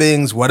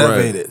 stabbings, whatever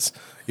it is.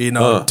 You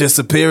know,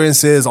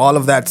 disappearances, all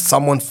of that.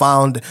 Someone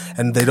found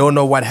and they don't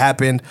know what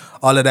happened.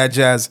 All of that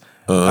jazz.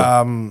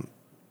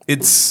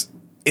 It's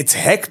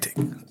hectic.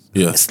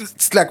 Yeah,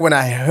 it's like when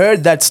I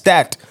heard that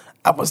stat,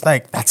 I was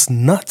like, "That's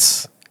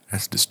nuts."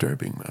 That's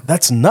disturbing, man.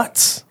 That's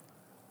nuts.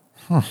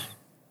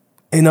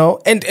 You know,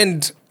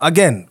 and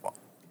again,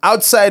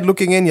 outside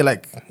looking in, you're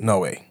like, no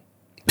way.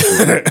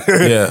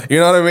 Yeah. You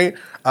know what I mean?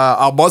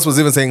 Our boss was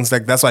even saying it's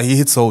like that's why he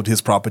had sold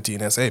his property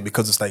in SA,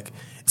 because it's like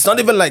it's not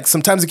even like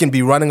sometimes it can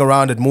be running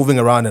around and moving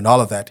around and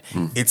all of that.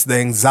 It's the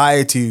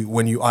anxiety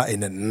when you are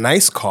in a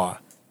nice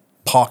car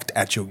parked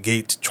at your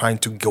gate trying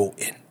to go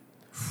in.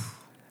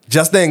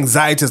 Just the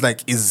anxiety is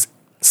like, is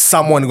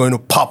someone going to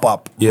pop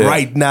up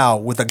right now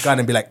with a gun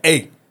and be like,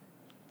 hey?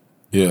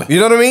 Yeah. You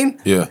know what I mean?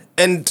 Yeah.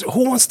 And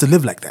who wants to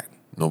live like that?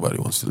 Nobody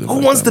wants to live Who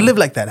wants to live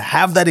like that?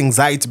 Have that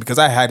anxiety, because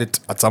I had it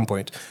at some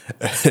point.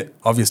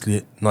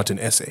 Obviously, not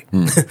in SA.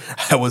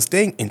 I was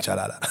staying in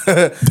Chalala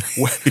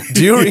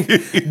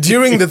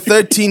during the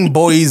 13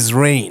 Boys'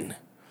 reign.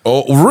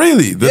 Oh,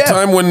 really? The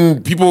time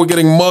when people were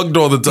getting mugged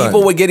all the time?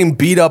 People were getting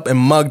beat up and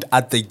mugged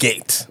at the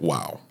gate.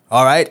 Wow.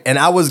 All right? And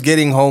I was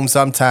getting home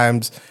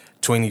sometimes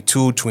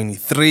 22,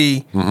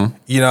 23.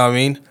 You know what I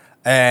mean?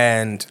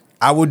 And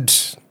I would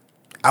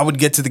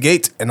get to the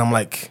gate and I'm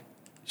like,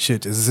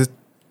 shit, is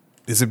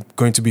it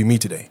going to be me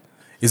today?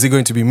 Is it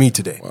going to be me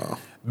today? Wow.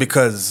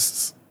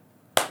 Because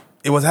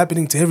it was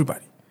happening to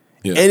everybody.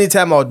 Yeah.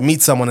 Anytime I would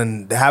meet someone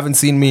and they haven't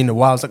seen me in a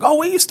while, it's like, oh,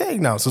 where are you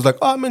staying now? So it's like,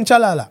 oh, I'm in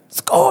Chalala. It's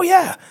like, oh,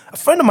 yeah. A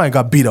friend of mine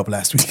got beat up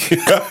last week.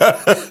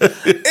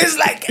 It's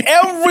like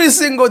every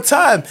single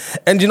time.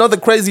 And you know, the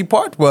crazy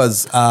part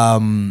was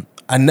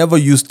I never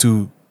used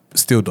to,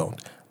 still don't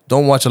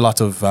watch a lot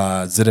of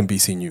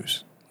ZNBC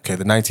news. Okay,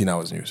 the 19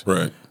 hours news.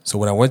 Right. So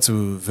when I went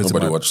to visit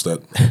Nobody watched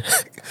that.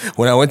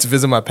 when I went to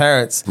visit my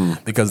parents,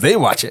 because they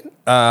watch it,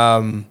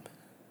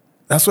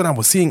 that's when I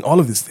was seeing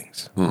all of these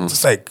things.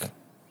 Just like,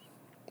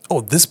 oh,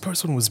 this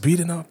person was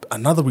beaten up.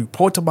 Another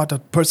report about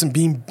that person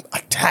being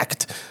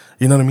attacked.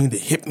 You know what I mean? They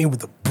hit me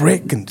with a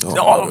brick and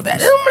all of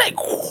that. And I'm like,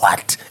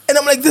 what? And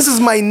I'm like, this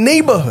is my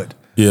neighborhood.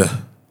 Yeah.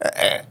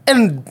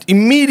 And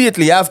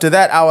immediately after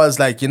that, I was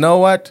like, you know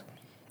what?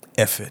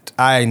 F it.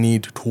 I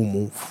need to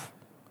move.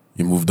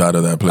 You moved out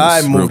of that place.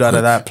 I moved out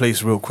of that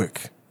place real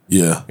quick.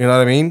 Yeah. You know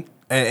what I mean?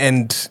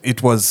 And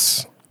it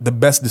was the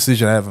best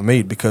decision I ever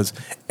made, because,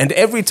 and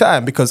every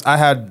time, because I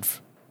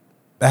have,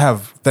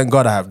 thank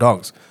God I have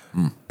dogs.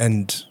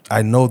 And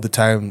I know the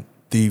time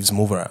thieves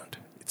move around.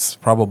 It's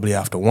probably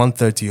after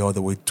 1:30 all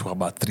the way to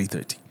about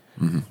 3:30.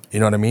 You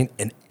know what I mean?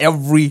 And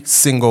every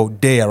single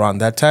day around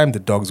that time, the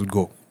dogs would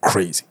go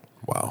crazy.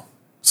 Wow.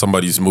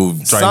 Somebody's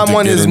moved.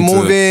 Someone is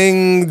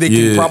moving. They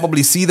can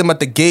probably see them at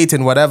the gate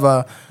and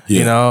whatever.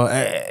 You know,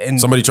 and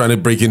somebody trying to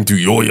break into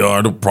your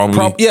yard, or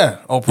probably.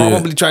 Or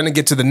probably trying to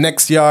get to the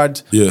next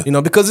yard. Yeah. You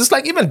know, because it's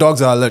like even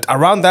dogs are alert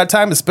around that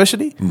time,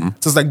 especially.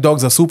 It's just like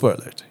dogs are super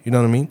alert. You know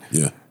what I mean?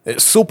 Yeah.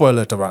 It's super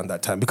alert around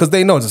that time, because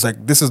they know it's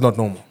like, this is not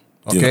normal.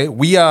 Okay,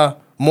 we are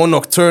more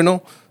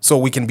nocturnal, so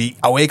we can be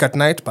awake at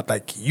night. But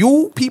like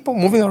you people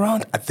moving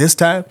around at this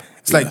time,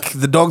 it's like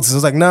the dogs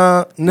is like,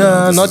 nah,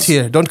 not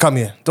here. Don't come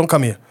here. Don't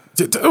come here.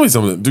 Tell me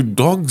something. Do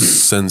dogs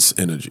sense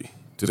energy?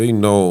 Do they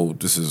know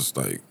this is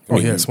like? I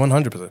mean, yes,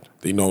 100%.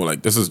 They know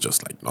like this is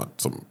just like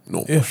not some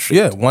normal shit.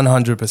 Yeah,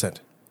 100%.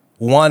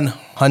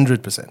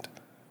 100%.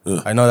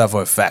 I know that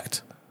for a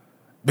fact.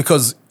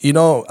 Because,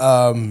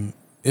 even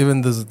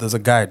there's a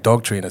guy,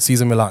 dog trainer,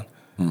 Cesar Milan.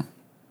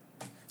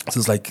 So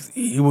it's like,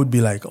 he would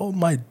be like, oh,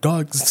 my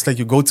dog. It's like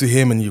you go to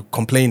him and you're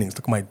complaining. It's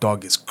like, my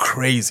dog is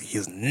crazy.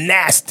 He's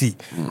nasty.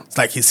 It's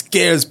like he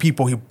scares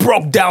people. He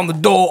broke down the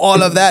door,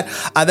 all of that.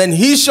 And then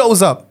he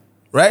shows up,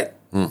 right?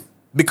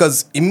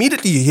 Because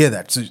immediately you hear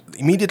that. So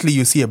immediately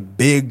you see a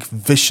big,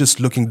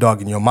 vicious-looking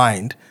dog in your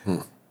mind.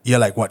 You're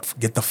like, what?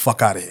 Get the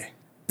fuck out of here.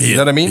 You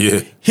know what I mean?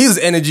 Yeah. His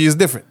energy is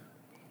different.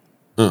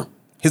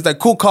 He's like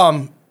cool,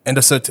 calm, and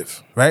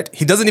assertive, right?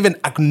 He doesn't even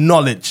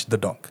acknowledge the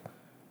dog.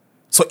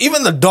 So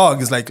even the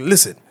dog is like,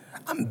 listen,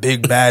 I'm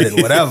big, bad,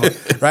 and whatever,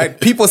 right?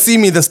 People see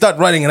me, they start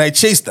running, and I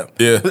chase them.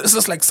 Yeah. But it's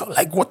just like, so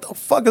like, what the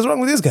fuck is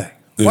wrong with this guy?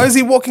 Why is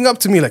he walking up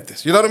to me like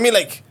this? You know what I mean?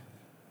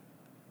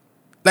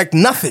 Like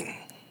nothing.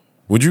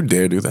 Would you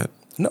dare do that?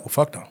 No,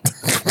 fuck no.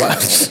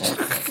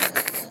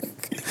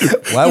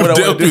 Why would I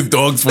dealt want to do with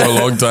dogs for a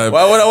long time.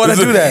 Why would I want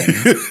to do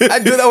that? I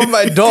do that with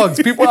my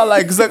dogs. People are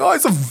like, it's like, oh,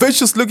 it's a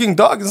vicious looking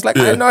dog. It's like,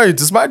 I know it.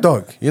 It's my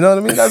dog. You know what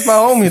I mean? That's my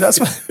homie. That's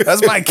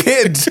my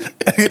kid.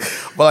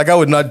 But like, I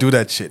would not do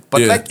that shit.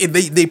 But like,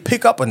 they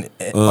pick up on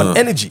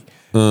energy.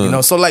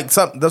 So like,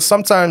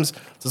 sometimes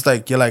it's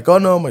like you're like, oh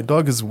no, my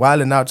dog is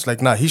wilding out. It's like,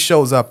 nah, he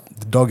shows up.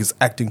 The dog is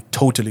acting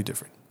totally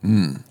different.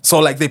 So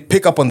like, they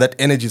pick up on that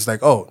energy. It's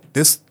like, oh,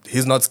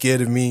 he's not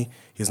scared of me.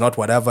 He's not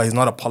whatever. He's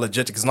not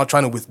apologetic. He's not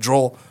trying to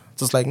withdraw. It's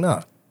just like,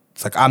 nah.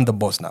 It's like, I'm the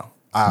boss now.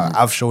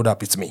 I've showed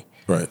up. It's me.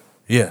 Right.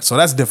 Yeah. So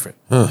that's different.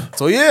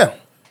 So yeah.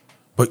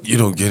 But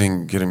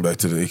getting back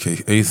to the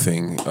AKA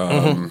thing,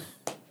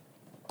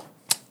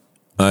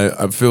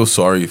 I feel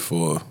sorry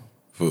for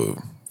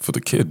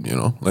the kid.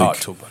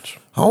 Like, too much.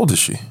 How old is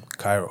she?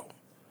 Cairo.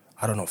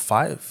 I don't know.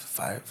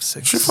 5,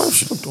 6. She 5.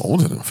 She looked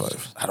older than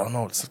 5. I don't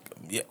know. It's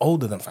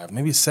older than 5.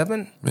 Maybe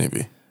 7.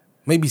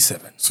 Maybe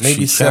 7. So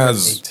maybe she 7,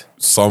 has 8.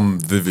 some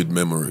vivid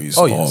memories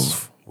Oh of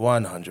yes,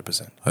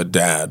 100%. her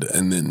dad,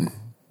 and then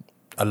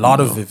A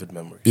lot of vivid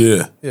memories.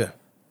 yeah, Yeah.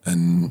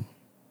 and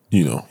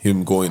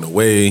him going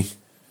away,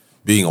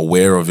 being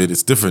aware of it.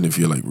 It's different if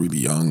you're like really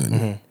young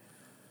and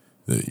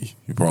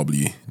you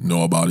probably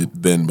know about it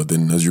then, but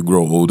then as you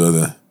grow older,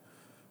 the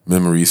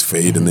memories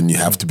fade, and then you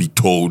have to be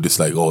told. It's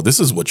like, oh, this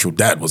is what your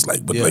dad was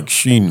like, but like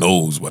she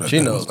knows what her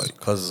dad was like.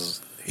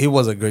 Because he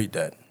was a great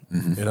dad.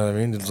 You know what I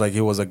mean? It's like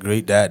he was a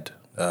great dad.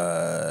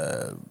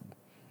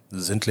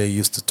 Zintle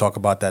used to talk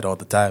about that all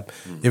the time,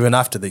 even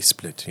after they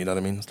split. You know what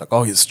I mean? It's like,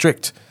 oh, he's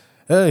strict.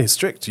 He's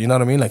strict. You know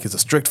what I mean? Like he's a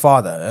strict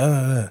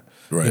father.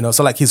 Right.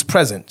 So like he's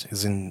present.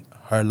 He's in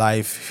her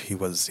life. He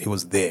was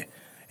there,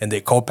 and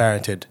they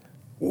co-parented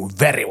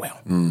very well.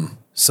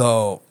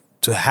 So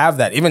to have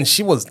that, even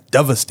she was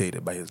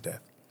devastated by his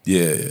death.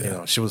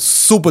 Yeah. She was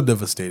super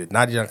devastated.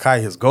 Nadia Kai,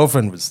 his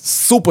girlfriend, was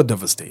super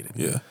devastated.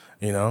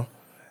 Yeah.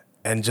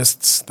 And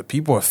just the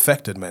people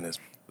affected, man,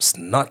 it's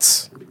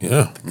nuts.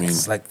 Yeah. I mean,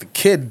 It's like the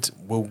kid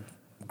will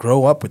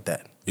grow up with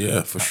that.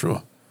 yeah, for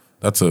sure.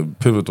 That's a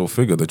pivotal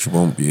figure that you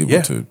won't be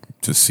able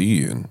to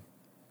see and,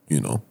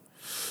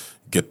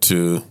 get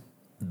to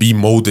be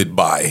molded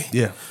by.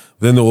 Yeah.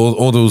 Then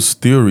all those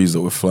theories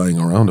that were flying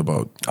around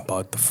about.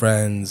 About the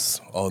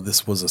friends,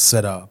 this was a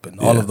setup, and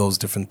all of those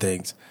different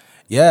things.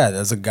 Yeah,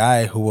 there's a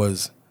guy who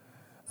was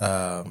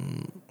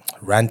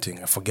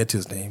ranting. I forget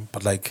his name,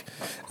 but like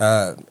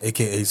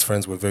AKA's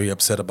friends were very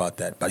upset about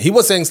that. But he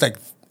was saying it's like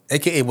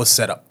AKA was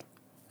set up.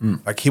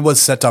 Like he was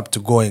set up to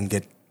go and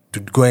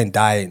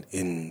die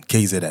in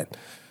KZN.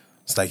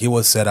 It's like he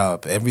was set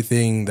up.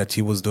 Everything that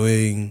he was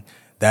doing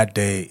that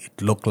day,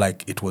 it looked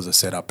like it was a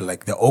setup.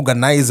 Like the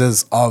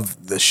organizers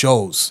of the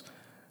shows,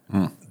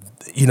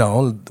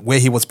 where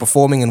he was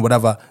performing and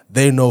whatever,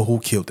 they know who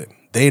killed him.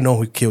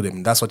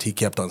 And that's what he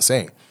kept on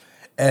saying.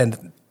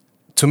 And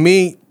to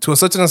me, to a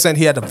certain extent,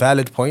 he had a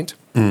valid point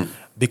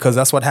because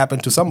that's what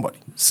happened to somebody.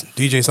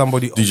 DJ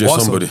Somebody.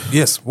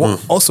 Yes,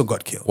 also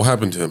got killed. What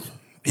happened to him?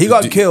 He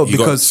got killed he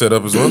because got set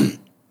up as well?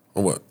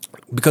 Or what?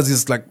 Because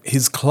it's like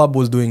his club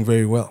was doing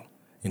very well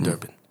in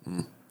Durban.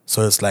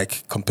 So it's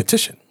like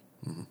competition.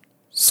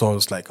 So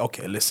it's like,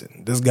 okay,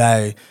 listen, this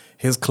guy,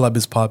 his club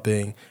is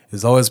popping,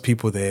 there's always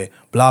people there,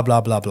 blah,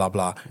 blah, blah, blah,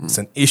 blah. It's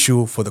an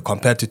issue for the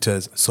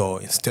competitors. So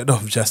instead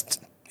of just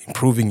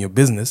improving your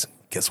business,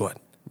 guess what?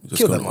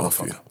 Kill that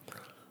motherfucker.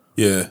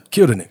 Yeah.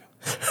 Kill the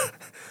nigga.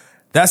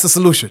 That's the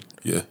solution.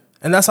 Yeah.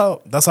 And that's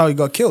how he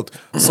got killed.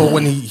 So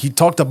when he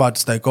talked about,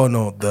 it's like, oh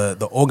no,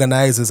 the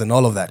organizers and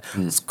all of that,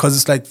 because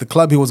it's like the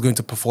club he was going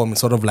to perform is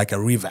sort of like a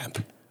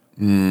revamp.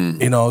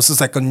 It's just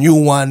like a new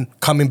one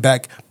coming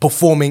back,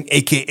 performing,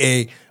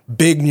 AKA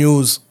big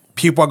news.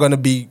 People are going to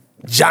be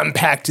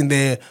jam-packed in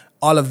there,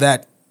 all of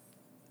that.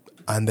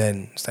 And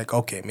then it's like,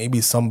 okay,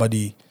 maybe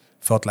somebody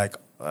felt like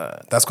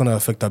that's going to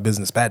affect our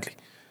business badly.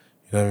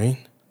 You know what I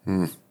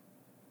mean?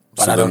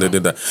 But So then they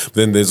did that.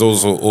 Then there's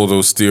also all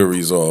those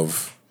theories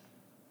of,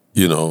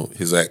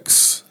 his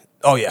ex.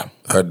 Oh, yeah.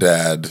 Her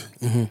dad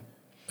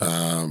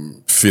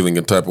feeling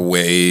a type of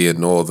way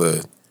and all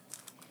the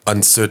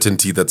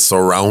uncertainty that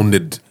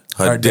surrounded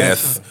her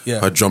death. Yeah.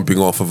 Her jumping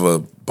off of a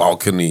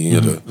balcony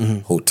at a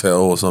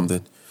hotel or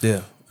something.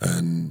 Yeah.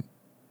 And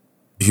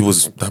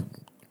that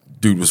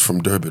dude was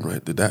from Durban,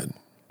 right? The dad,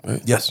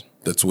 right? Yes.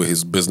 That's where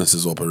his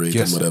businesses operate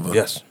Yes. and whatever.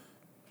 Yes.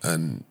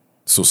 And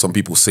so some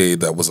people say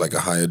that was like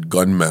a hired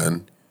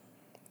gunman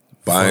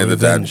by For the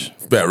revenge.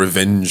 dad. Yeah,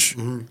 revenge.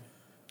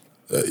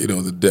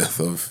 The death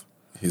of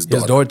his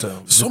daughter. His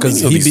daughter. So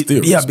because many of these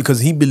theories. Yeah, because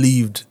he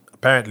believed,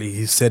 apparently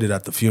he said it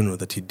at the funeral,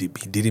 that he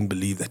didn't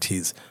believe that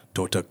his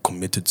daughter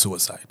committed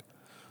suicide.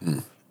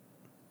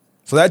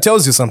 So that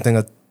tells you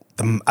something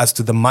as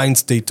to the mind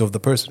state of the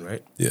person,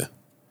 right? Yeah.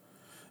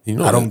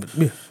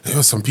 There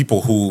are some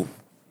people who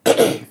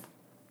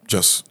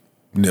just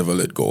never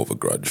let go of a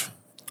grudge.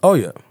 Oh,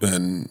 yeah.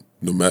 And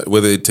no matter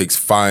whether it takes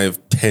 5,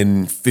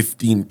 10,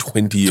 15,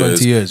 20 years.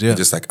 20 years, yeah. They're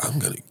just like, I'm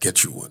going to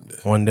get you one day.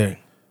 One day.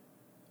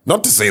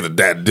 Not to say that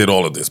dad did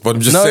all of this, but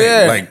I'm just No,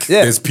 saying,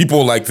 yeah. there's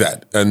people like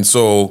that. And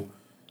so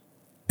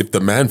if the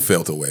man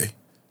felt away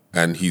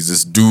and he's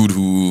this dude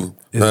who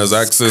has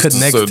access to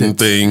certain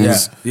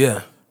things,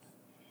 Yeah.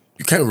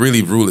 you can't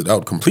really rule it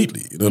out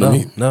completely. You know what I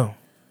mean? No.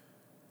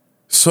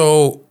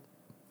 So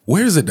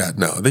where is it at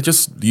now? They're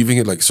just leaving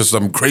it like it's just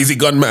some crazy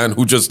gunman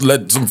who just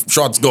let some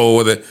shots go.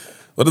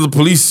 What are the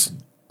police?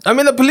 I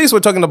mean, the police were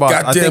talking about.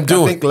 I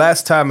Goddamn think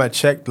last time I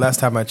checked, I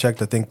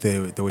think they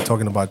were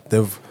talking about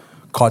they've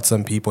caught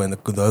some people, and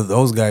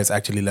those guys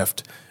actually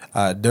left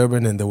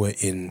Durban and they were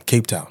in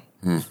Cape Town.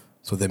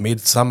 So they made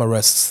some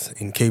arrests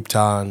in Cape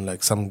Town.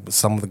 Like some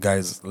of the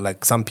guys,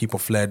 like some people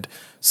fled.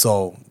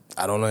 So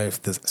I don't know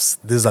if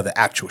these are the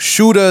actual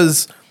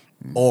shooters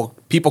or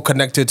people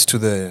connected to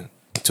the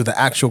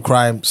actual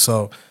crime.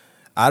 So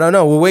I don't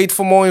know. We'll wait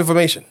for more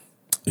information.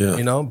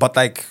 Yeah. But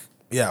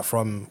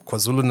from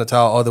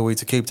KwaZulu-Natal all the way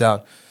to Cape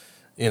Town,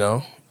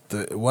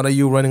 what are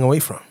you running away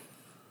from?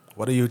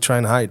 What are you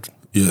trying to hide?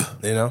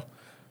 Yeah.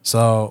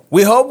 So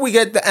we hope we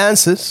get the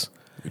answers.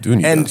 We do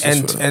need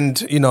answers for that.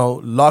 And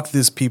lock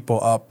these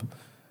people up.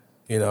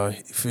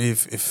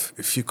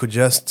 If you could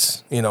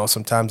just,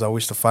 sometimes I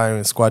wish the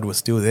firing squad was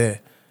still there.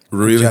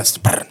 Really?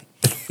 Just That's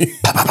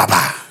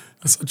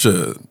such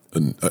an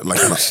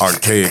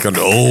archaic and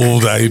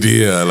old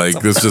idea.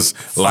 Like, let's just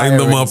line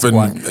them up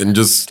and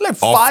just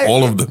off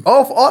all of them.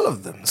 Off all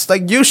of them. It's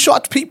like you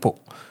shot people.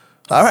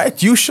 All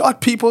right? You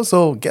shot people,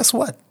 so guess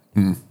what?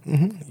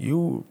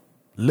 You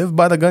live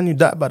by the gun, you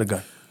die by the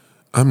gun.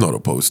 I'm not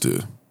opposed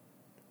to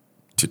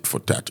tit for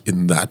tat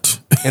in that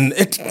In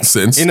it,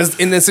 sense.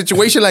 in a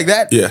situation like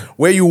that, Yeah.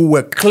 where you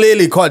were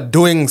clearly caught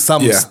doing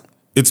some. Yeah.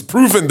 It's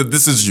proven that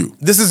this is you.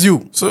 This is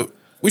you. So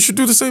we should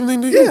do the same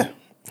thing to you. Yeah.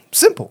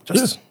 Simple.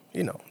 Just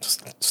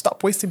just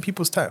stop wasting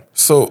people's time.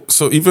 So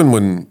even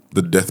when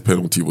the death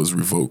penalty was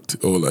revoked,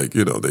 or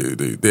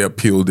they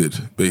appealed it,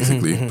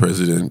 basically,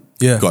 President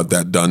got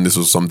that done. This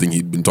was something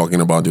he'd been talking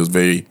about. He was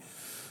very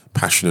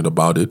passionate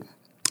about it.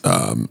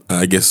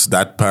 I guess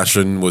that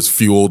passion was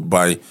fueled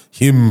by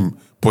him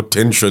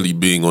potentially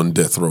being on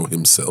death row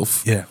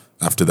himself. Yeah.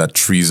 After that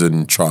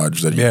treason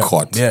charge that he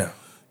caught. Yeah.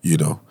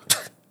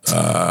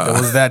 There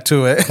was that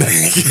too, eh?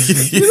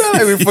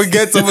 We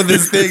forget some of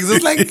these things.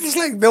 It's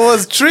like there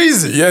was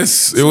treason.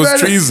 Yes, it was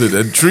treason,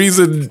 and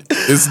treason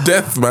is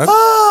death, man.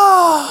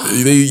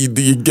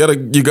 You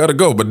gotta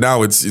go, but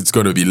now it's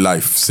gonna be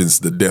life since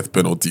the death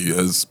penalty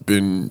has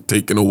been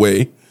taken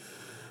away.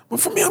 But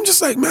for me, I'm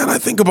just like, man, I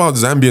think about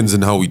Zambians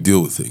and how we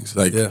deal with things.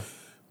 Like,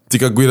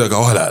 Tikagwira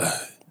Kaolala.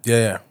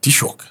 Yeah.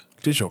 Tishok.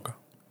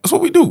 That's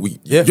what we do.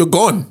 You're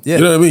gone. Yeah.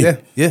 You know what I mean?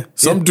 Yeah.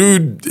 Some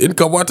dude in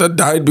Kawata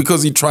died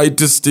because he tried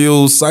to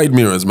steal side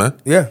mirrors, man.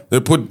 Yeah. They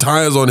put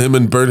tires on him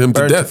and burned him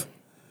to death.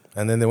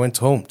 And then they went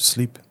home to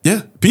sleep.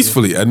 Yeah,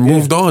 peacefully and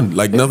moved on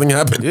like nothing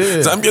happened.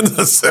 Yeah. Zambians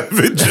are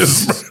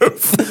savages, bro.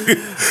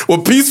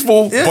 We're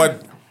peaceful,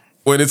 but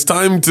when it's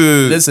time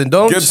to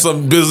get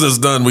some business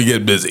done, we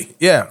get busy.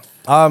 Yeah.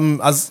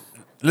 When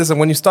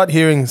you start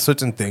hearing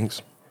certain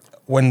things,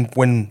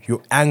 when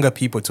you anger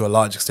people to a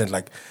large extent,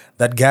 like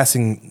that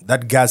gassing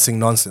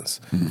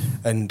nonsense,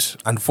 and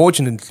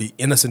unfortunately,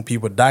 innocent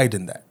people died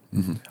in that.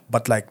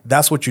 But like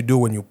that's what you do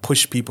when you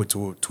push people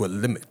to a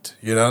limit,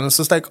 And it's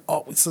just like,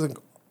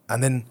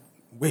 and then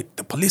wait,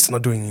 the police are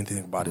not doing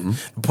anything about it.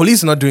 The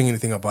police are not doing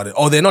anything about it.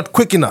 Oh, they're not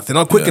quick enough. They're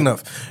not quick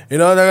enough.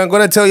 They're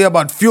going to tell you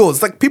about fuel.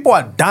 It's like people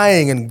are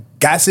dying and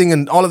gassing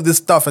and all of this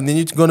stuff, and then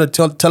you're going to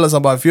tell us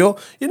about fuel.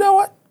 You know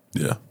what?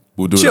 Yeah,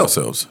 we'll do it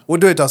ourselves. We'll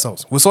do it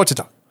ourselves. We'll sort it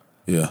out.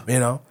 Yeah.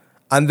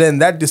 And then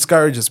that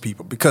discourages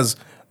people because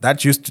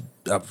that used to,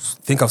 I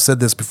think I've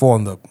said this before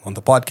on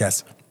the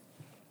podcast,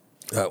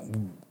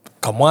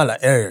 Kamala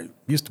area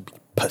used to be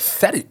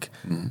pathetic.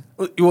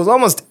 It was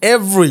almost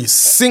every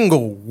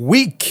single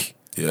week.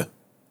 Yeah.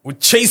 We're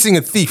chasing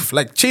a thief,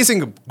 like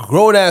chasing a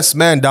grown-ass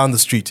man down the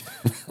street.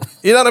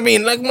 You know what I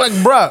mean? Like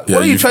bruh,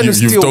 what are you trying to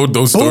steal? You've told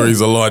those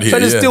stories a lot here.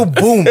 Trying to steal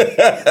boom.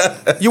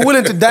 You're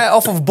willing to die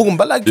off of boom.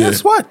 But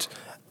guess what?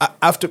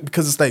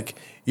 Because it's like,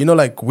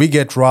 like we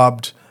get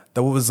robbed.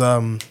 There was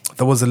a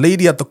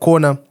lady at the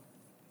corner.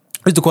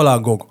 I used to call her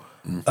Gogo.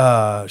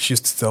 She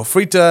used to sell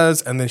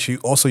fritters, and then she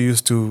also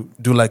used to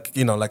do like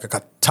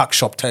a tuck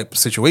shop type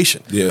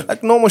situation. Yeah.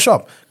 Like normal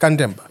shop,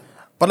 Kandemba.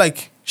 But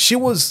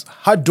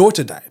her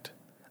daughter died.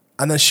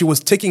 and then she was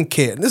taking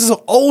care. This is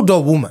an older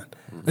woman.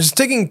 And she's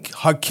taking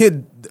her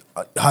kid,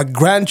 her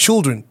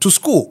grandchildren to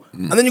school,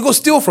 and then you go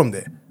steal from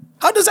there.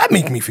 How does that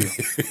make me feel?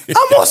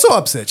 I'm also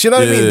upset. You know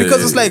what I mean?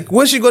 Because it's like,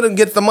 where's she going to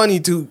get the money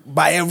to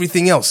buy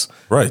everything else?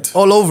 Right.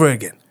 All over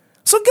again.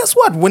 So guess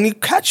what? When you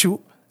catch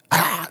you,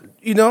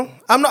 you know,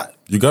 I'm not.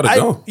 You gotta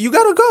go. You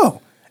gotta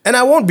go, and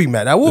I won't be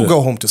mad. I will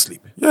go home to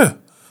sleep. Yeah.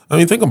 I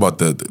mean, think about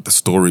the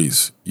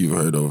stories you've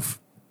heard of.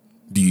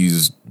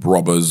 These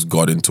robbers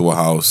got into a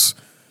house,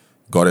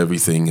 got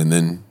everything, and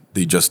then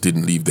they just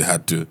didn't leave. They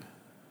had to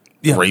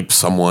rape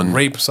someone.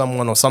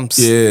 Or some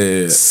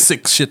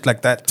sick shit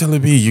like that.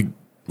 Telling me you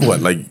what?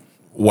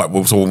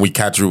 So when we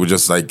catch you, we're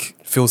just like,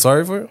 feel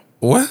sorry for you?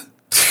 What?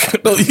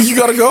 No, you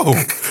gotta go.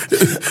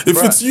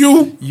 If it's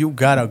you, you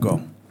gotta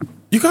go.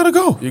 You gotta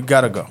go. You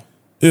gotta go.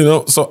 You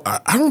know, so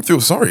I don't feel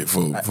sorry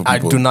for people. I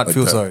do not like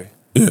feel that. sorry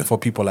for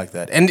people like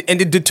that. And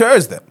it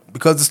deters them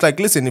because it's like,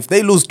 listen, if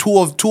they lose two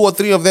or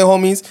three of their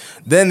homies,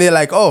 then they're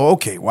like, oh,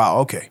 okay, wow,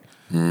 okay.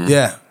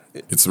 Yeah.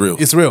 It's real.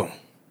 It's real.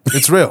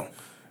 It's real.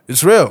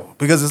 It's real.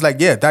 Because it's like,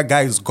 yeah, that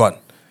guy is gone.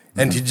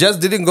 And he just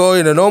didn't go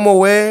in a normal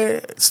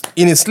way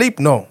in his sleep.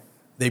 No.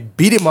 They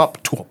beat him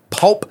up to a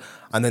pulp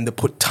and then they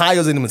put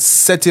tires in him and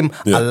set him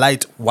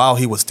alight while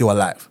he was still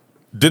alive.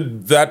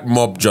 Did that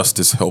mob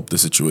justice help the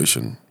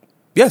situation?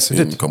 Yes, it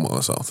in did.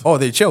 Kamala South. Oh,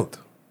 they chilled.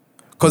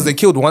 Because they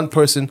killed one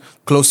person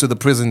close to the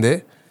prison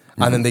there.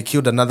 And then they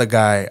killed another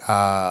guy,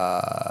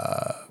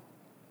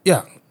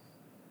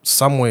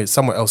 somewhere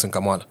else in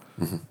Kamala.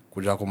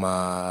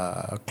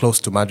 Close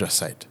to Madras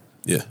side.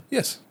 Yeah.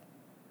 Yes.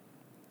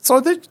 So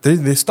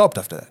they stopped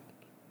after that.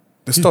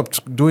 They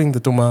stopped doing the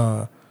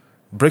Tuma,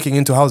 breaking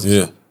into houses.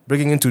 Yeah.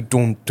 Breaking into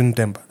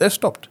Tuntemba. They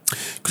stopped.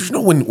 Because you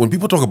know, when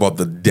people talk about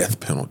the death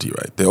penalty,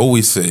 right, they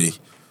always say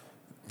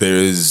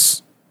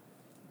the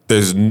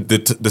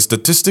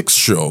statistics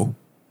show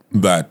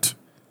that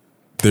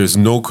there's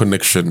no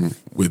connection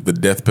with the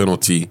death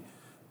penalty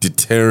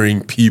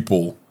deterring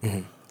people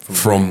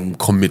from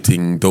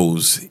committing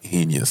those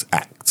heinous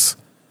acts,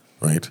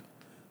 right?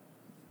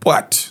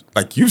 But,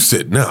 like you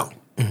said now,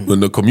 when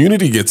the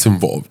community gets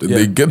involved and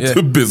they get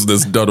the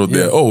business done on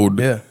their own,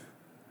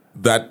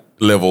 that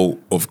level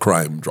of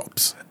crime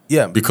drops.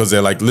 Yeah. Because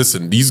they're like,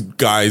 listen, these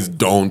guys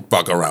don't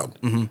fuck around.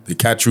 They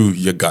catch you,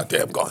 you're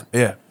goddamn gone.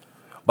 Yeah.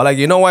 But like,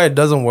 you know why it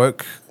doesn't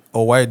work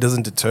or why it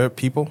doesn't deter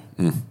people?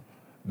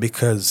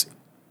 Because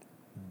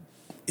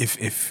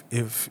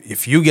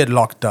if you get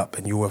locked up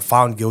and you were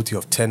found guilty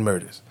of 10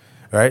 murders,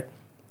 right?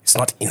 It's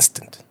not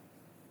instant.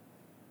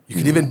 You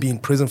could even be in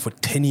prison for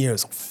 10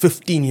 years or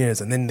 15 years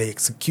and then they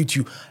execute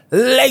you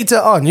later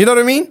on. You know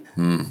what I mean?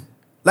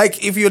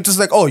 Like if you're just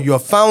like, oh, you are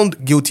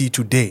found guilty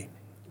today,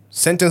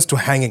 sentenced to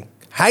hanging.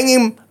 Hang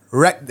him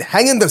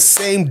the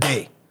same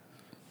day.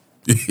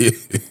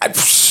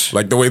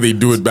 Like the way they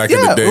do it back in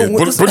the day.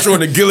 Put you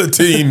on a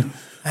guillotine.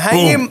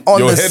 Hang him on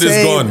your the head same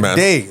is gone, man.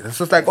 day. It's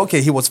just like,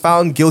 okay, he was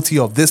found guilty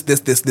of this.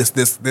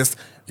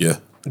 Yeah.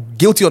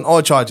 Guilty on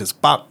all charges.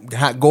 Bam,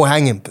 go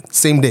hang him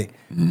same day.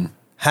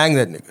 Hang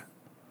that nigga.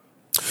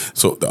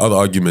 So the other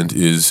argument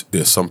is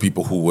there's some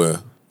people who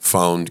were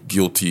found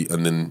guilty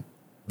and then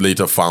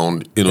later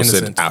found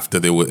innocent after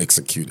they were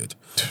executed.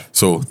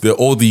 So there are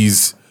all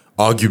these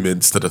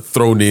arguments that are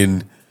thrown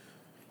in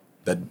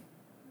that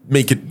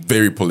make it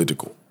very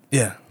political.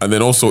 Yeah. And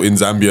then also in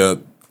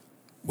Zambia,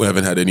 we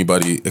haven't had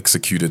anybody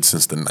executed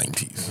since the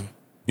 90s.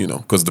 You know,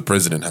 because the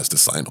president has to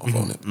sign off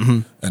on it.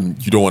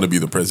 And you don't want to be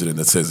the president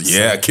that says,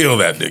 yeah, kill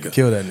that nigga.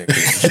 Kill that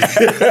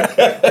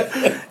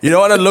nigga. You don't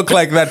want to look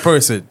like that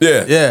person.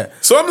 Yeah. Yeah.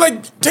 So I'm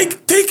like, take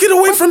it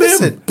away from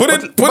him. Put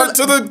it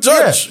to the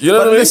judge. Yeah, you know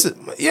what I mean? Listen,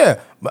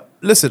 but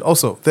listen,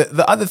 also,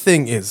 the other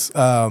thing is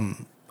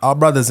our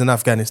brothers in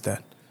Afghanistan,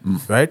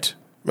 right?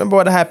 Remember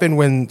what happened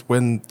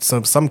when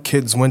some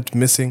kids went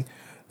missing,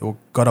 they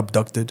got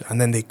abducted, and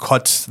then they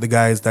caught the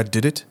guys that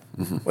did it?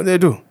 What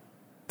do?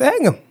 They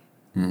hang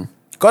them.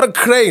 Got a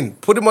crane,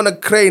 put him on a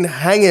crane,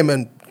 hang him,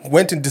 and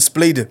went and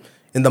displayed him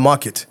in the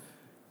market.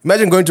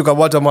 Imagine going to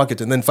Kawata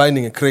market and then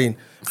finding a crane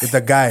with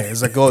the guy.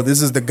 It's like, oh,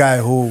 this is the guy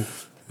who...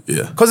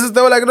 Yeah. Because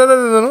they were like,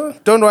 no,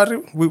 don't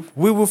worry.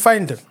 We will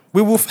find him.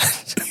 We will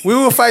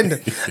find him.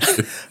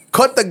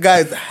 Caught the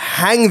guys,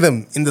 hang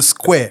them in the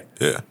square.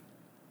 Yeah.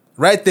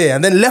 Right there,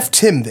 and then left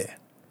him there.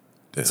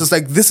 Yeah. So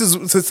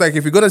it's like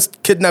if you're going to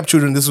kidnap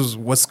children, this is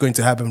what's going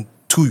to happen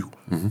to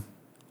you.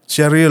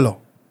 Sharia law.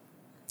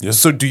 Yeah.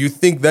 So do you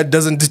think that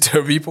doesn't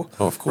deter people?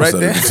 Oh, of course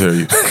that would deter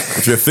you.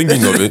 If you're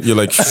thinking of it, you're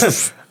like,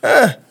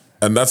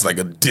 and that's like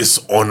a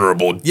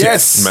dishonorable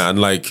death, man.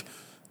 Like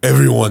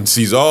everyone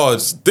sees, oh,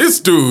 it's this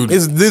dude.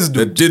 It's this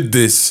dude that did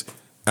this,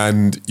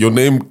 and your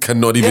name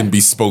cannot even be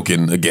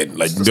spoken again.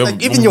 Like,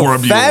 even your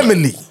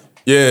family.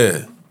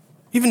 Yeah.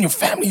 Even your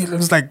family.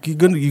 It's like you're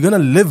gonna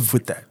live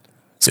with that.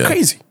 It's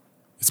crazy.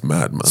 It's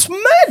mad, man. It's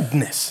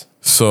madness.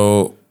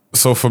 So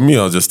for me,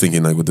 I was just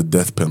thinking like with the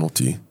death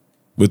penalty,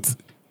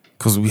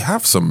 because we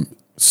have some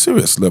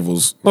serious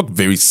levels, not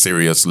very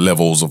serious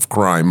levels of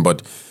crime,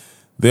 but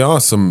there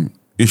are some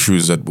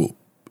issues that will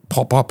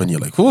pop up and you're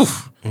like,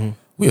 oof,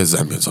 we as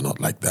Zambians are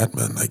not like that,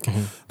 man.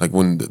 Like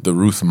when the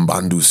Ruth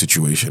Mbandu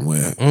situation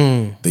where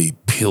they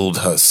peeled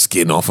her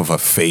skin off of her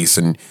face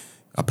and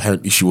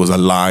apparently she was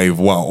alive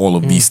while all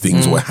of these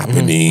things were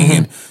happening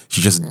and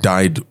she just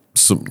died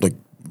some like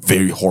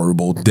very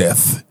horrible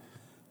death.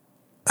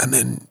 And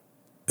then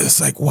it's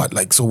like, what?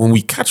 Like, so when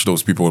we catch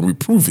those people and we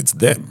prove it's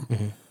them,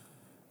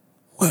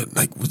 what?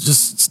 Like, they're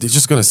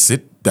just gonna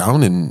sit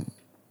down and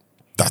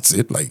that's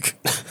it? Like,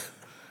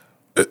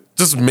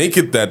 just make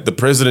it that the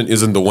president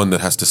isn't the one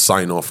that has to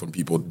sign off on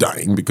people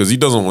dying because he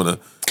doesn't want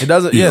to. It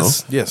doesn't.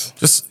 Yes.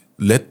 Just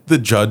let the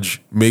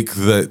judge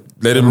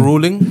let him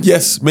ruling.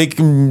 Yes, make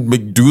him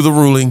do the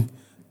ruling,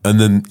 and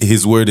then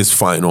his word is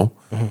final,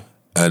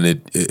 and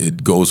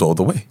it goes all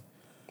the way.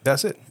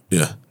 That's it.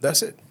 Yeah,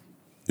 That's it.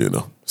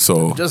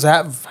 So Just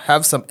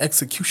have some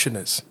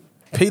executioners.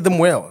 Pay them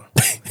well.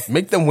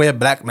 Make them wear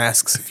black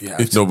masks if you have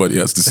if to. nobody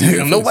has to see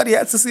it. Nobody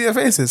has to see their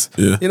faces.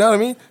 Yeah. You know what I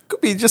mean?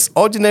 Could be just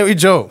ordinary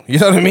Joe. You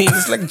know what I mean?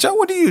 It's like, Joe,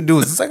 what do you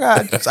do? It's like,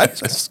 I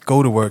just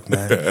go to work,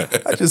 man.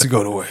 I just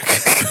go to work.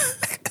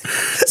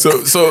 So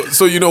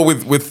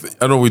with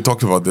I know we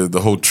talked about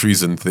the whole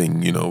treason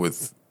thing,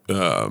 with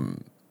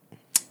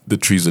the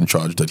treason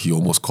charge that he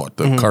almost caught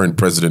the current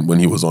president when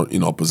he was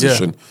in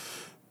opposition. Yeah.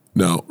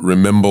 Now,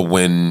 remember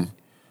when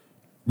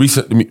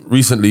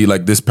recently,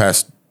 like this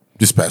past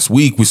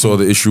week, we saw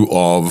the issue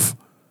of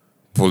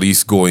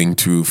police going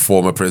to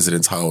former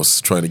president's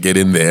house, trying to get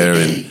in there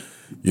and,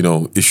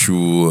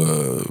 issue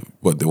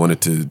what they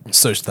wanted to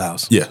Search the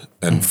house. Yeah,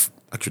 and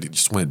actually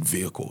just wanted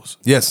vehicles.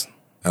 Yes.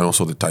 And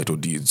also the title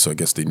deeds. So I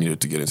guess they needed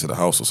to get into the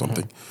house or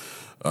something.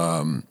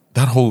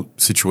 That whole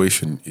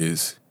situation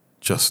is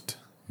just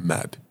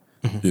mad,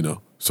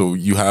 So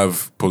you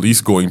have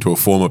police going to a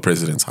former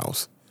president's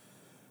house.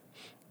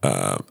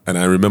 And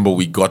I remember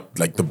we got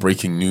like the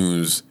breaking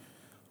news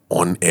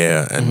on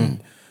air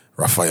and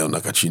Rafael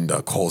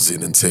Nakachinda calls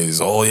in and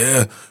says, oh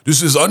yeah,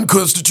 this is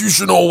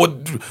unconstitutional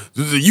what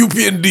the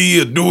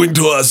UPND are doing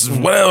to us,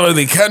 whatever,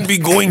 they can't be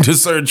going to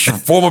search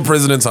former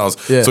president's house.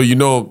 Yeah.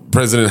 So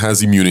president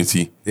has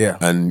immunity. Yeah.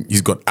 And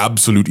he's got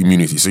absolute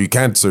immunity, so you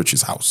can't search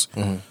his house.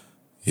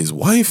 His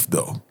wife,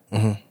 though,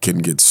 can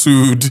get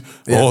sued,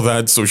 all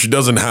that, so she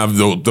doesn't have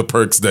the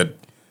perks that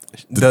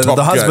the top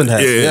husband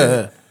guy, has.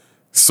 Yeah.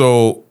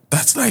 So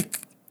that's like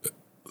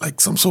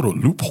some sort of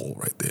loophole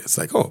right there. It's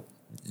like, oh,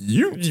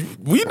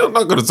 we're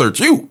not going to search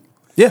you.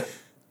 Yeah.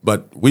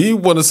 But we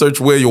want to search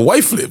where your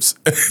wife lives.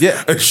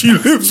 Yeah. And she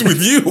lives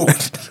with you.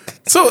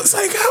 So it's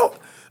like, I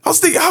was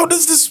thinking, how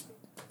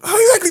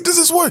exactly does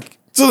this work?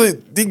 So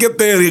they get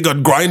there, they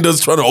got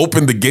grinders trying to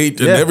open the gate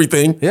and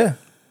everything. Yeah.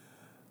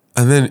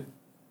 And then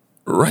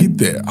right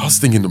there, I was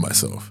thinking to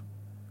myself,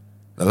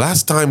 the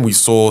last time we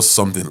saw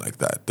something like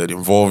that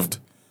involved,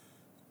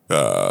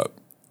 a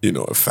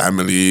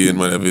family and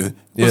whatever,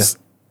 was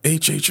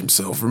HH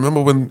himself.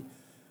 Remember when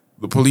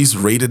the police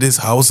raided his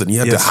house and he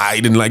had to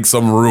hide in like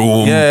some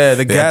room? Yeah,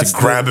 they had to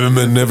grab him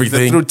and They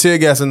everything. threw tear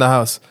gas in the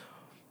house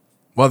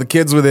while the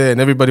kids were there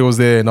and everybody was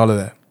there and all of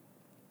that.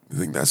 You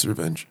think that's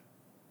revenge?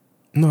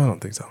 No, I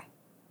don't think so.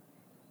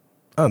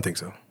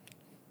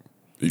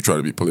 You try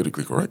to be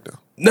politically correct now.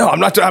 No, I'm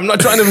not trying to.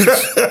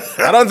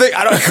 I don't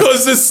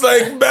Because it's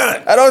like,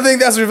 man, I don't think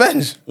that's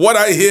revenge. what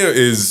I hear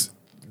is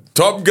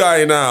top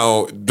guy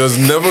now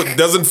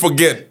doesn't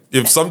forget.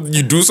 If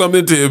you do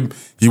something to him,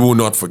 he will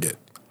not forget.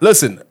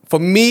 Listen, for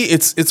me,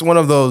 it's one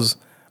of those.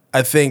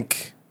 I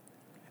think,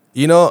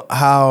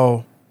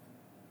 how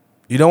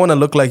you don't want to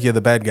look like you're the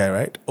bad guy,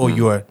 right? Or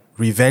you're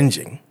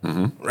revenging,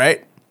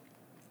 right?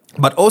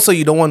 But also,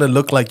 you don't want to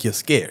look like you're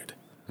scared.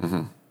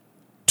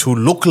 To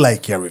look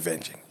like you're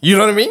revenging. You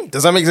know what I mean?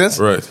 Does that make sense?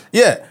 Right.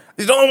 Yeah.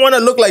 You don't want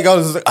to look like I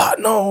was like,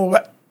 no.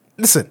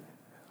 Listen.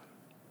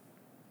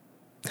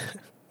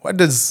 What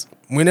does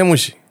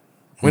Mwinemushi?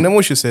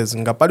 Mwinemushi says,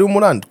 ngapari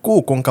umurandu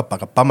ku konka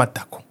paka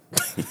pamatako.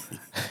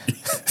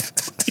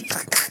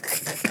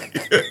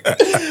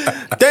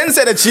 Then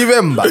said a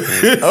chivemba.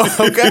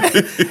 Okay?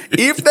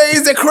 If there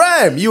is a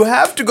crime, you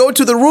have to go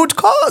to the root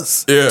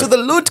cause. Yeah. To the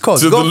root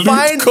cause. To go the root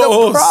find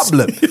cause. the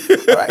problem.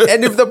 Right?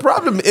 And if the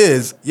problem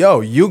is,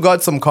 you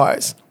got some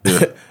cars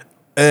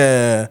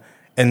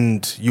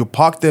and you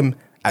park them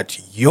at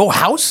your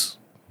house,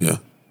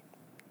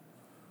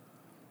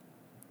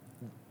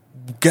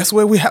 guess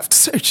where we have to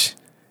search?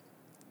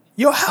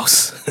 Your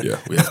house. Yeah,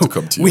 we have to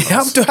come to your we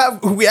house.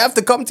 we have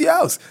to come to your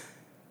house.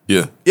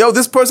 Yeah.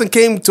 This person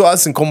came to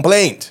us and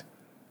complained.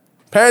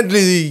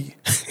 Apparently,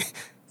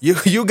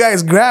 you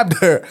guys grabbed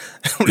her,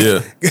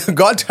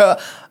 got her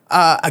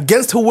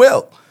against her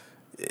will.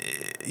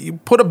 You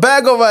put a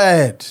bag over her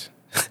head.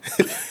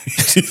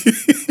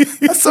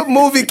 That's some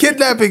movie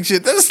kidnapping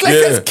shit. That's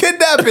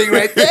kidnapping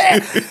right there.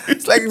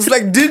 It's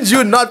like, did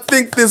you not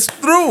think this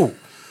through?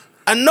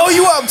 I know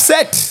you were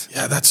upset.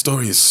 Yeah, that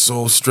story is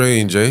so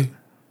strange, eh?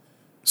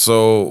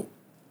 So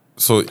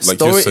like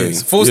you're saying,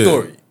 full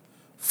story.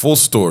 Full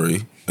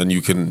story, and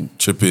you can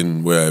chip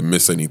in where I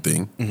miss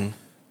anything.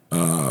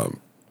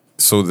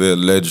 So they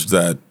alleged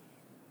that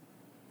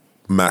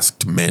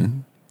masked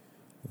men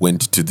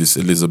went to this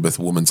Elizabeth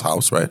woman's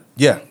house, right?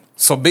 Yeah.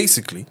 So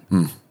basically,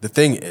 the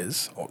thing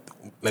is,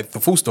 like the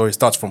full story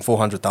starts from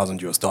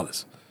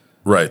 $400,000.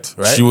 Right.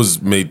 Right? She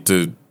was made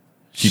to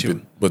keep She- it,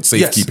 but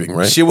safekeeping,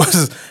 right? She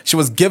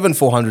was given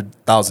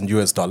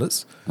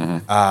 $400,000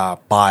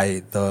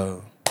 by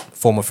the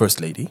former first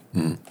lady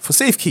for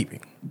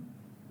safekeeping.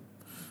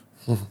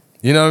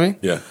 You know what I mean?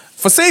 Yeah.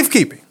 For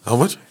safekeeping. How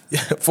much?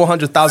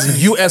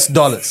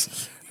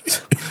 $400,000.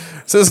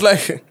 So it's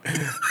like,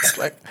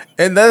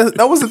 and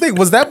that was the thing.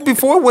 Was that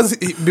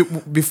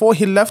before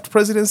he left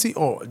presidency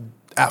or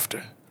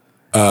after?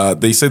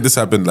 They said this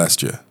happened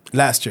last year.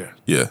 Last year.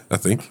 Yeah, I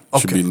think.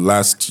 Should Okay. be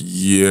last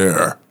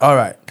year. All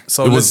right.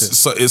 So It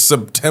listen. was it's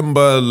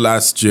September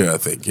last year, I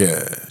think. Yeah,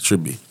 it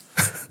should be.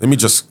 Let me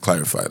just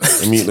clarify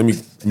that. Let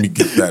me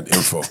get that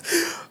info.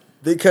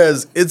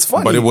 Because it's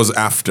funny. But it was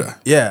after.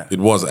 Yeah. It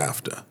was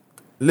after.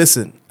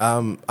 Listen,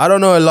 I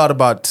don't know a lot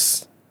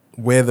about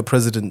where the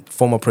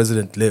former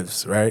president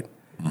lives, right?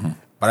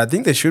 But I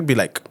think there should be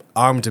like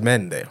armed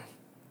men there,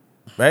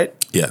 right?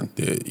 Yeah,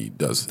 he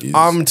does. He's-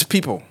 Armed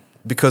people,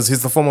 because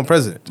he's the former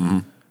president.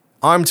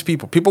 Armed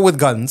people with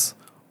guns,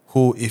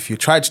 who if you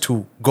tried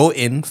to go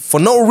in for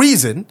no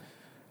reason,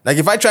 like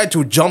if I tried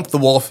to jump the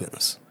wall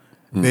fence,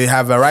 they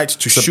have a right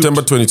to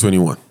September shoot.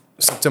 2021.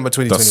 September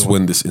 2021. That's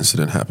when this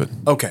incident happened.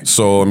 Okay.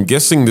 So I'm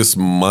guessing this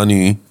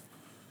money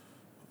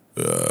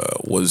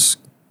was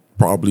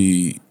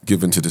probably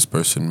given to this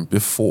person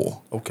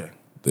before Okay.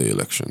 the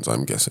elections,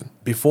 I'm guessing.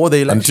 Before the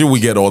election. Until we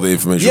get all the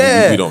information,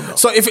 we don't know.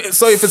 So if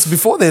it's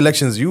before the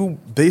elections, you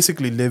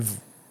basically live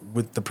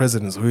with the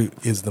president, who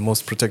is the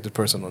most protected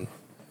person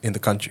in the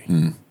country.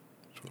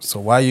 So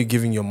why are you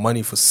giving your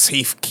money for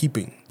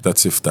safekeeping?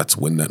 That's if that's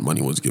when that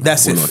money was given.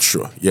 That's We're if. not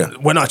sure. Yeah.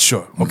 We're not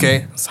sure,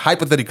 okay? It's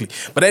hypothetically.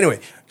 But anyway,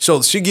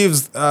 so she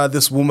gives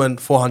this woman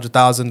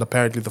 $400,000.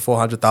 Apparently, the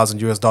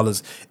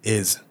 $400,000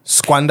 is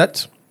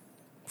squandered.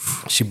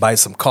 She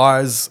buys some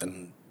cars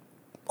and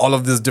all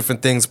of these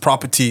different things,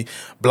 property,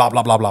 blah,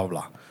 blah, blah, blah,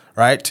 blah.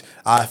 Right?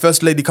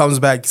 First lady comes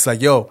back. It's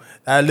like, yo,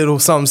 that little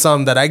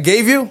something that I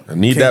gave you. I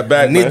need that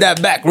back, I need man.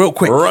 that back real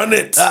quick. Run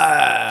it.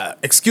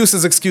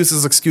 Excuses.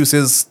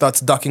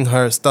 Starts ducking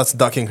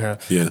her.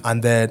 Yeah.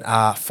 And then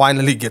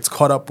finally gets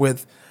caught up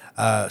with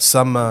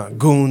some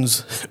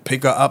goons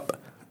pick her up.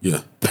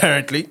 Yeah.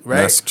 Apparently,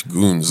 right? Masked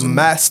goons. and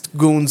Masked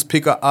goons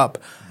pick her up.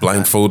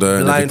 blindfold her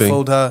and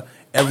Blindfold her,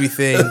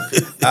 everything.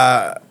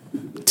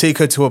 Take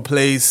her to a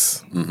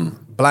place.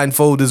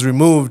 Blindfold is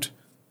removed.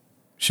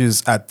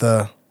 She's at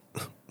the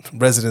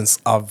residence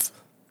of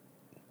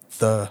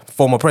the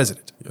former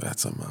president. Yeah,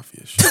 that's a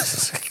mafia shit.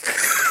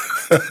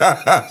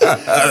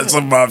 That's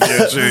a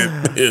mafia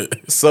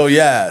shit. So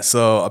yeah,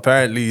 so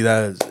apparently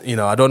that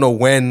I don't know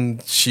when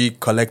she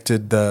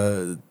collected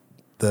the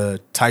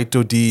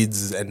title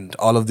deeds and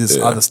all of this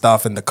other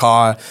stuff in the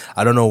car.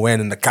 I don't know when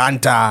in the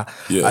Kanta.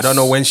 Yes. I don't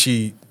know when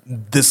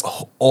this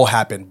all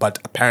happened, but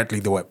apparently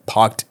they were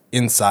parked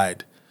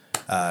inside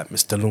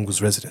Mr.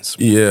 Lungu's residence.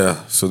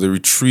 Yeah, so they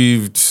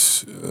retrieved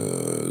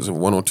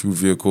one or two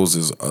vehicles.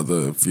 There's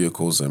other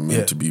vehicles that are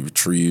meant to be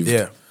retrieved.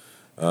 Yeah.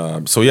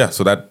 So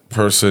that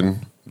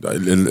person,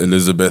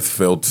 Elizabeth,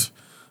 felt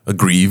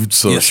aggrieved,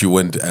 so Yes. she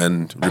went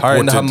and reported. Her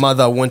and her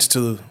mother went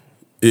to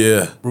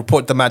Yeah.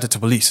 report the matter to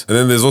police. And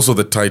then there's also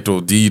the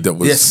title deed that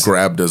was Yes.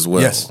 grabbed as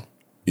well. Yes.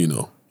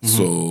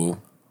 So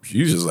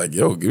she's just like,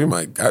 yo, give me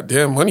my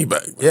goddamn money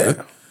back. man. Yeah.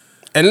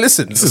 And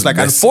listen, is it's like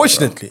messy,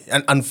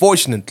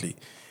 unfortunately,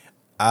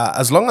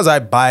 as long as I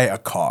buy a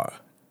car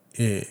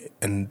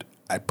and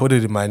I put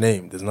it in my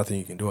name, there's nothing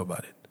you can do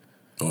about it.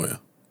 Oh, yeah.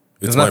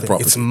 There's It's my nothing.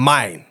 property. It's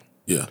mine.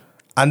 Yeah.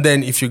 And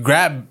then if you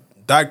grab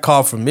that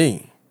car from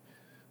me,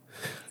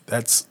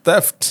 that's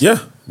theft Yeah.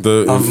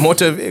 of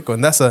motor vehicle,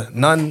 and that's a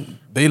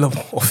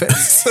non-bailable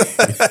offense.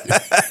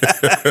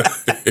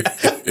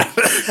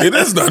 It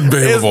is not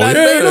bailable. It's not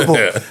Yeah. bailable.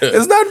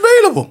 It's not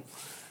bailable.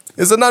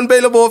 It's a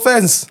non-bailable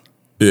offense.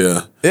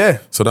 Yeah. Yeah.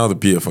 So now the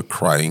PF are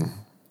crying.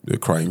 They're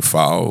crying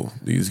foul.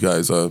 These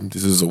guys are,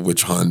 this is a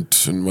witch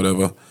hunt and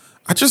whatever.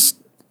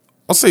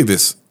 I'll say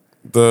this.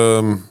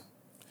 The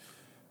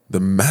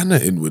manner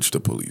in which the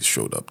police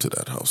showed up to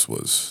that house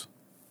was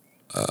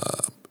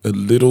a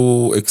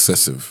little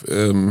excessive.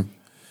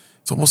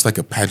 It's almost like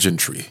a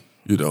pageantry,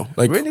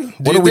 Like, Really? Do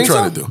what you are we think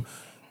trying so? to do?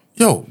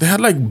 Yo, they had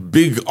like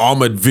big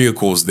armored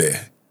vehicles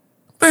there.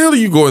 The hell are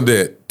you going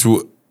there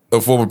to a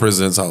former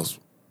president's house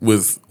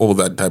with all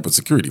that type of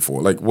security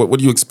for? Like, what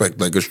do you expect?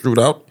 Like a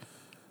shootout?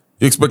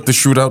 You expect the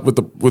shootout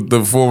with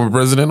the former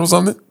president or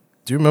something?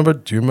 Do you remember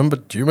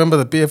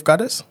the PF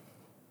goddess?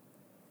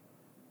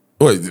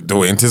 Wait, they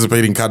were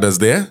anticipating Kadas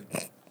there?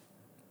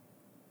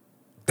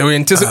 They were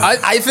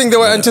I think they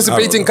were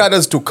anticipating I don't know.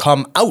 Kadas to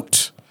come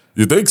out.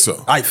 You think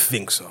so? I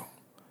think so.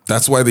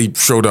 That's why they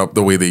showed up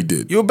the way they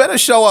did. You better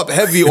show up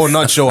heavy or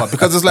not show up,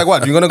 because it's like,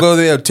 what, you're gonna go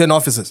there 10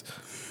 officers,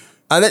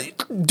 and then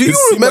do It you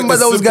seemed remember like a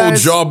those simple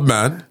guys? job,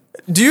 man.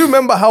 Do you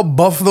remember how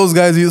buff those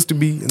guys used to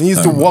be? And they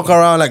used to walk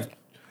around like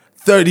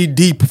 30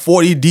 deep,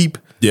 40 deep.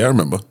 Yeah, I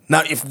remember.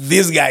 Now, if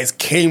these guys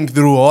came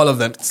through all of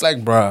them, it's like,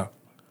 bruh,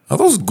 Are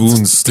those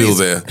goons still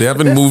there? They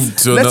haven't moved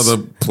to let's-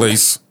 another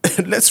place.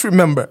 let's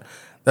remember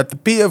that the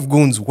PF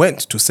goons went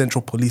to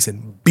Central Police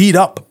and beat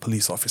up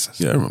police officers.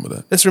 Yeah, I remember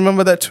that. Let's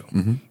remember that too.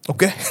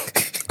 Okay.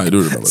 I do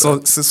remember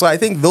that. So I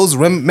think those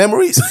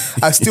memories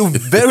are still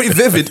very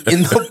vivid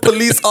in the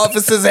police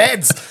officers'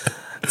 heads.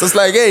 So it's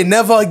like, hey,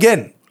 never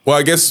again. Well,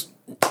 I guess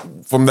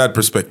from that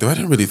perspective, I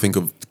didn't really think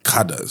of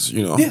Kadas,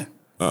 you know. Yeah.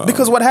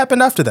 Because what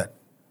happened after that?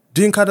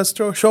 Didn't Kadas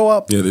show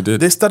up? Yeah, they did.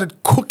 They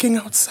started cooking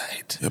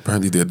outside. Yeah,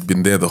 apparently they had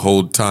been there the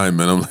whole time,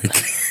 and I'm like,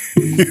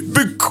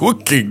 the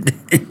cooking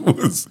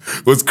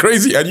was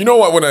crazy. And you know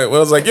what? When I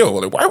was like, yo,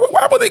 like,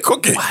 why were they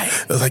cooking? Why?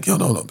 I was like, yo,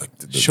 no, like,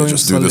 they Showing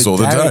just do this all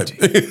the time.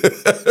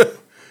 solidarity.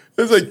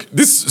 It's like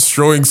this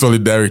showing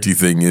solidarity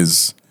thing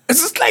is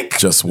It's just like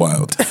just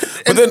wild.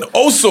 But then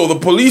also the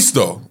police,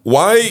 though,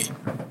 why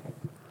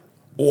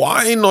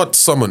not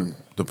summon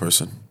the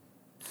person?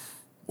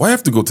 Why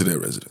have to go to their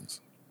residence?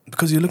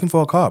 because you're looking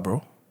for a car,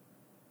 bro.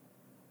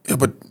 Yeah,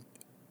 but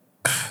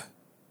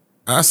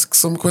ask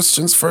some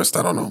questions first.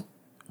 I don't know.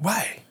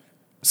 Why?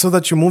 So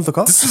that you move the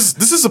car?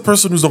 This is a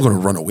person who's not going to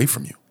run away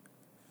from you.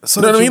 So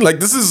You know that what I mean? Like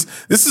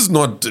this is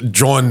not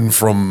John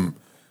from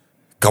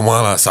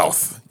Kamala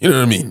South. You know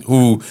what I mean?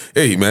 Who,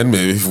 hey man,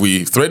 if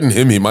we threaten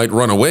him, he might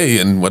run away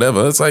and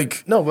whatever. It's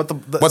like No, but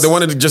but they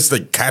wanted to just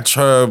like catch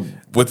her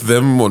with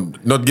them or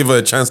not give her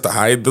a chance to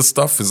hide the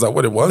stuff. Is that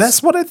what it was?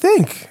 that's what I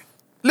think.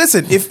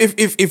 Listen,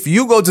 if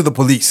you go to the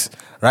police,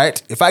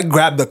 right? If I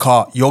grab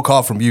your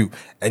car from you,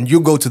 and you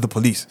go to the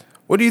police,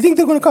 what do you think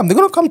they're gonna come? They're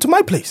gonna come to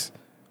my place.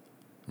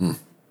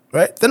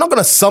 Right? They're not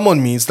gonna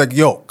summon me. It's like,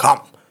 yo,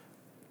 come.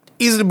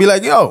 Easy to be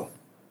like, yo,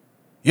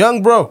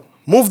 young bro,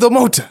 move the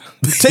motor.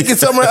 Take it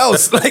somewhere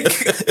else. Like,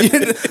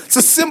 it's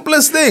the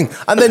simplest thing.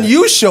 And then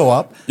you show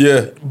up,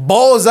 Yeah.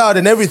 balls out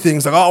and everything.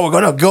 It's like, oh, we're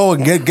gonna go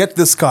and get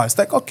this car. It's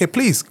like, okay,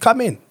 please come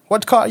in.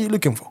 What car are you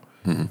looking for?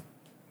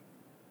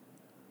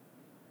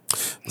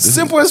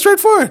 Simple and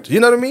straightforward. You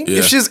know what I mean? Yeah.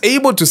 If she's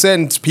able to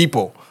send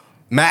people,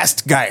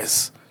 masked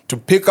guys, to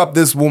pick up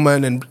this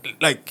woman and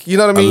like, you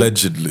know what I mean?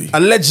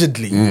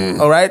 Allegedly.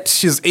 All right?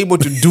 She's able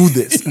to do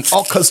this and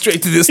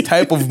orchestrate this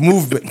type of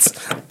movements.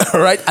 All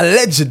right?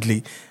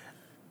 Allegedly.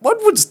 What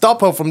would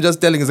stop her from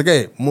just telling us,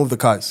 okay, move the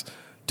cars,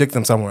 take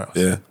them somewhere else?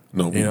 Yeah.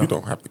 No, You know? we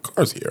don't have the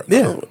cars here. I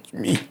Yeah. don't know what you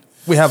mean.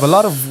 We have a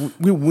lot of,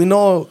 we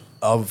know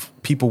of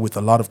people with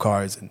a lot of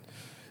cars and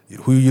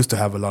who used to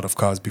have a lot of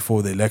cars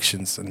before the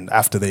elections, and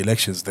after the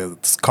elections, the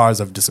cars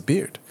have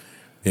disappeared.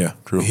 Yeah,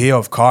 true. We hear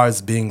of cars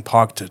being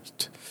parked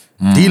at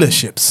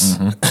dealerships,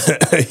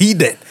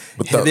 hidden.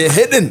 that- They're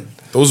hidden.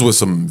 Those were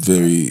some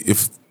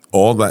if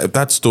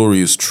that story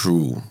is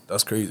true,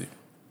 That's crazy.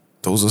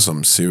 those are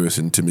some serious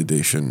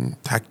intimidation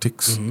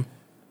tactics.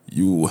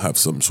 You have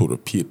some sort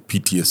of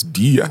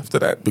PTSD after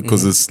that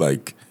because it's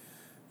like,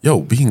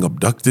 yo, being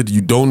abducted,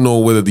 you don't know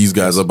whether these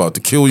guys are about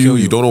to kill you.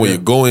 You don't know where you're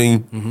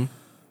going.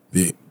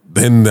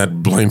 Then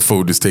that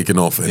blindfold is taken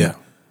off and Yeah.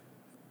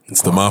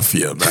 it's the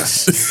mafia, man.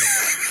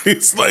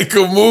 It's like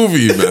a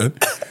movie,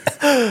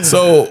 man.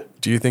 So,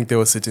 Do you think they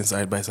were sitting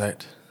side by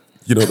side?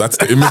 you know, that's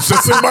the image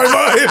that's in my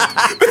mind.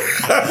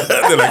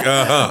 They're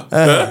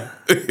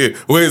like,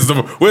 where's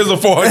the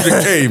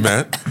 400K,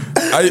 man?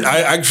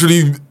 I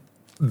actually,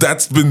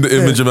 that's been the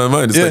image in my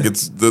mind. It's Yeah. like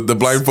it's the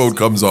blindfold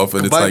comes off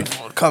and it's like,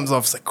 Blindfold comes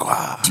off, it's like,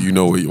 wow. do you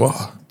know where you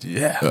are?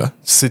 Yeah.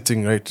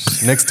 Sitting right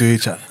next to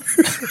each other.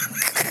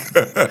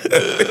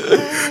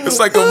 It's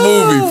like a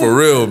movie for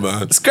real,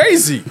 man. It's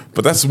crazy.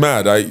 But that's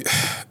mad.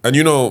 And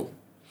you know,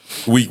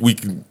 we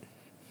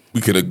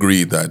can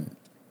agree that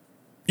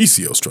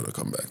ECL's trying to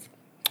come back,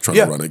 trying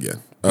Yeah. to run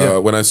again. Yeah.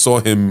 When I saw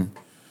him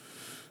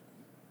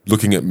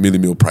looking at Millie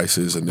Meal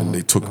prices, and then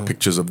they took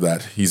pictures of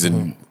that. He's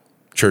in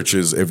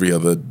churches every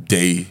other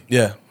day.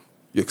 Yeah.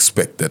 You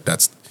expect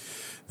that's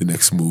the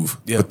next move.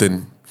 Yeah. But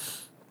then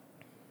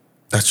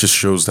that just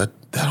shows that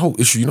whole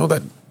issue. You know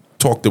that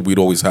talk that we'd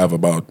always have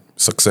about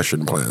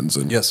succession plans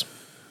and Yes.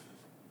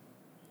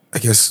 I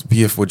guess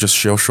PF were just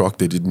shell shocked.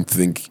 They didn't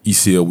think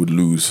ECL would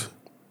lose.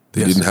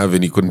 They Yes. didn't have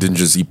any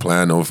contingency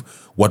plan of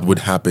what would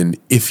happen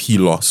if he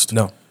lost.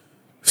 No.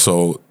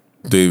 So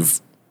they've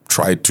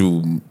tried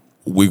to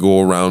wiggle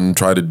around,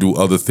 try to do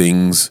other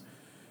things.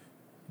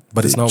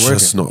 But it's not It's working.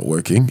 just not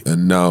working.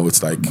 And now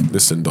it's like,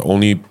 listen, the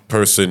only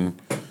person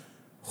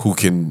who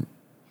can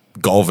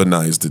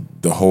galvanize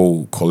the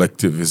whole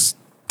collective is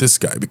this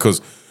guy.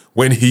 Because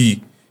when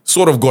he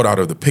sort of got out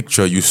of the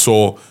picture, you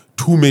saw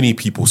too many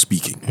people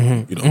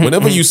speaking. You know,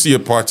 whenever you see a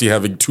party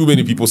having too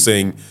many people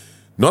saying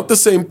not the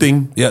same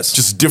thing, Yes.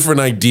 just different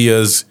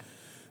ideas.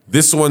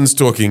 This one's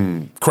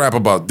talking crap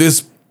about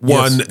this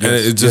one, Yes, and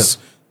yes, it just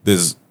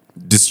there's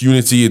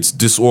disunity, it's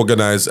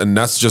disorganized, and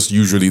that's just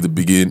usually the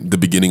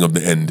beginning of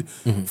the end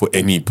for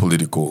any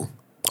political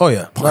Oh,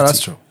 yeah. No, party.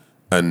 that's true.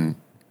 And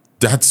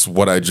that's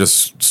what I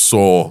just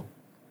saw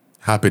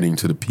happening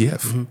to the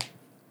PF.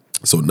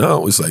 So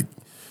now it's like,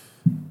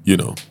 you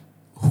know,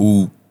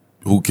 who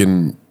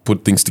can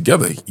put things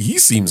together? He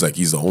seems like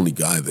he's the only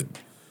guy that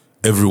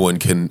everyone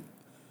can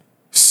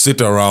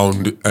sit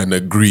around and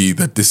agree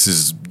that this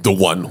is the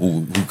one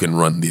who can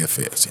run the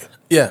affairs here.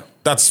 Yeah.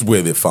 That's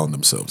where they found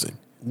themselves in.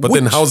 But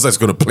then how's that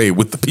going to play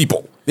with the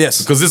people?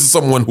 Yes. Because this is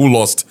someone who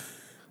lost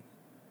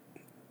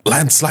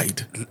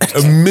landslide.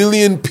 1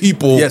 million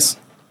people Yes.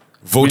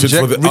 voted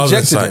for the other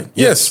rejected side. him.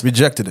 Yes,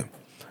 rejected him.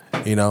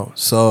 You know,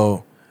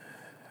 so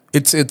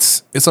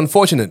it's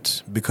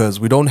unfortunate because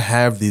we don't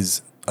have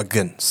these,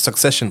 again,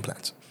 succession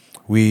plans.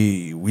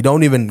 We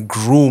don't even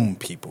groom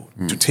people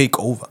to take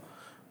over,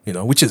 you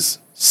know, which is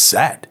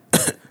sad.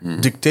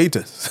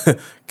 Dictators,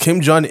 Kim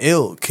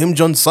Jong-il, Kim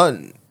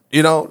Jong-un,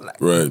 you know, like,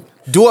 Right.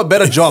 do a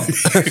better job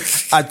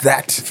at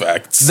that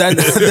Facts.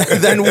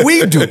 than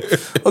we do.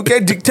 Okay,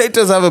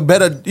 dictators have a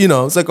better, you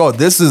know, it's like, oh,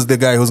 this is the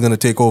guy who's going to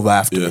take over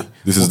after Yeah, me.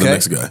 this is the Okay?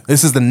 next guy.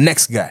 This is the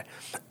next guy.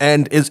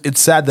 And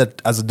it's sad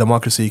that as a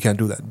democracy you can't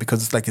do that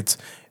because it's like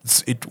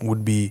it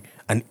would be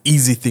an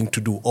easy thing to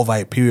do over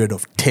a period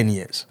of 10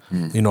 years.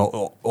 You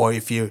know, or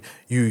if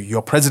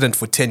you're president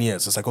for 10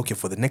 years, it's like, okay,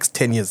 for the next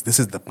 10 years, this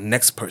is the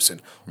next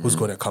person who's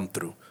going to come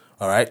through.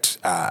 All right,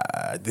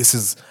 this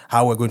is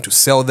how we're going to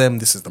sell them.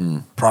 This is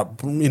the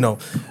you know,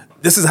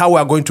 this is how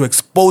we're going to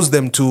expose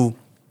them to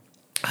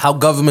how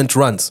government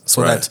runs,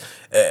 so Right. that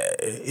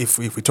if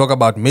we talk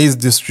about maize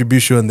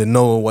distribution, they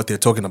know what they're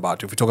talking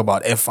about. If we talk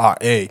about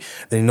FRA,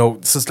 they know.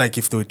 This is like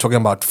if we're talking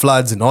about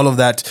floods and all of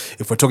that.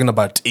 If we're talking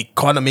about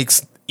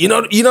economics, you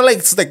know, like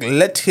it's like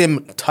let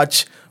him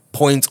touch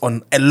points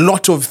on a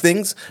lot of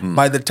things.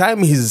 By the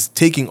time he's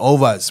taking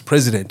over as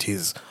president,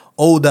 he's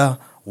older,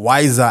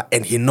 wiser,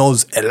 and he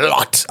knows a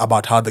lot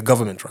about how the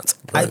government runs.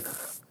 Right.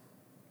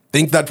 I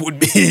think that would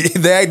be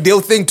the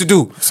ideal thing to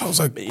do. Sounds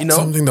like You know?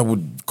 something that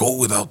would go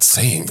without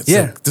saying. It's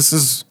Yeah. like, this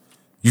is,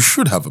 you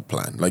should have a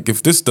plan. Like,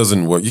 if this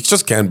doesn't work, you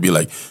just can't be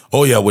like,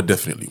 oh, yeah, we're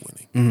definitely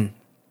winning.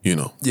 You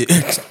know,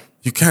 Yeah.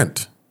 you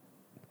can't.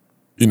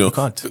 You know,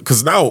 can't.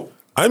 because now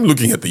I'm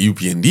looking at the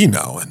UPND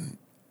now, and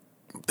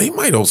they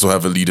might also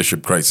have a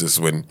leadership crisis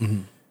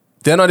when,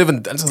 They're not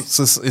even.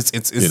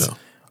 It's You know.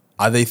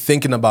 Are they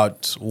thinking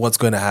about what's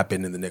going to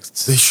happen in the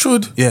next? they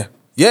should. Yeah,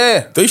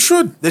 yeah. They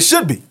should. They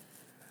should be.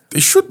 They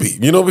should be,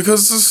 you know,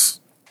 because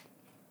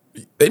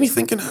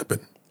anything can happen.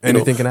 You know,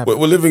 Anything can happen.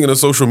 We're living in a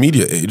social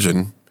media age,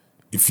 and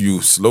if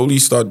you slowly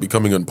start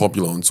becoming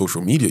unpopular on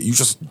social media, you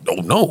just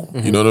don't know.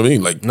 You know what I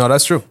mean? Like, No,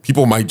 that's true.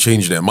 people might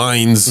change their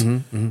minds,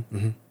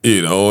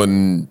 you know,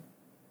 and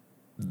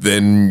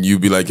then you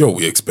be like, yo,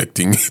 we're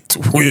expecting to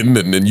win,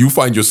 and then you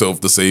find yourself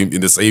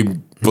in the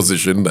same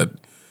position that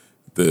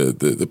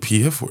the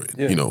PF were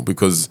in, you know,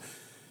 because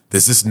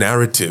there's this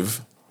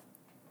narrative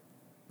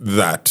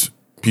that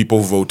people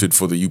voted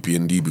for the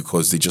UPND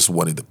because they just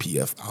wanted the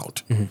PF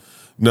out.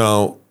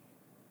 Now,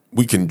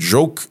 we can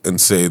joke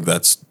and say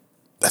that's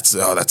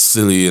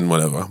silly and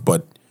whatever,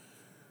 but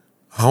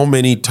how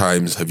many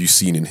times have you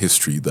seen in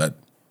history that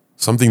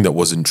something that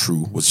wasn't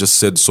true was just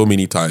said so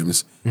many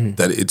times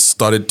that it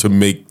started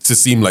to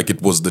seem like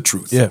it was the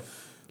truth? Yeah.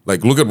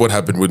 Like, look at what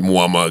happened with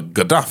Muammar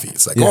Gaddafi.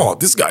 It's like, Yeah. oh,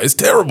 this guy is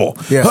terrible.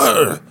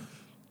 Yeah.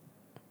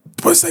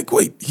 But it's like,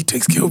 wait, he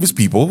takes care of his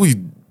people.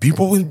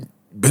 People will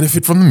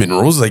benefit from the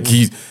minerals. Like,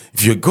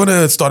 if you're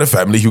gonna start a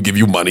family, he'll give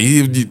you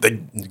money. Like,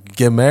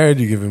 Get married,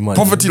 you give him money.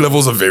 poverty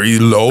levels are very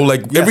low.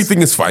 Like, Yes.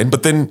 everything is fine.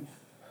 But then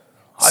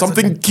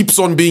something keeps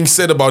on being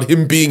said about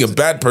him being a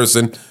bad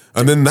person,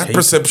 and then that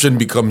perception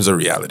becomes a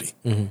reality.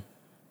 And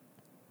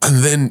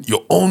then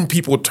your own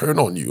people turn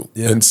on you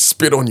and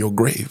spit on your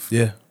grave.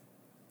 Yeah,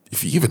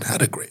 If you even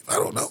had a grave, I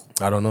don't know.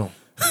 I don't know.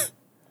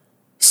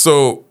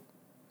 So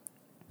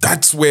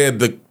that's where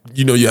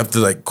you have to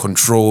like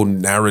control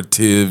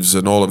narratives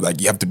and all of that.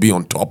 You have to be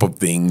on top of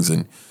things,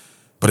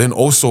 but then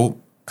also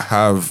you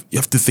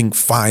have to think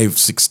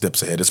 5-6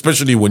 steps ahead,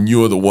 especially when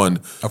you're the one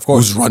Of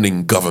course. who's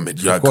running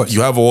government. course.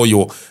 You have all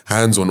your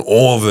hands on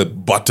all the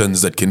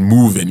buttons that can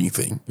move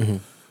anything.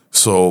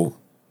 So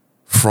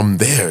from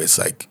there, it's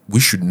like we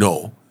should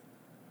know,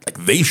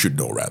 like they should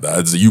know rather,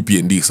 as the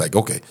UPND. It's like,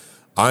 okay,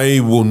 I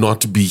will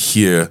not be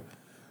here.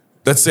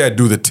 Let's say I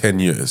do the 10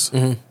 years,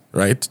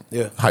 right?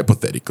 Yeah.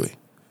 Hypothetically.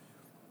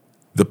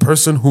 The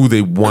person who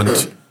they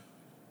want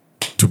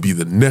to be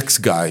the next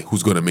guy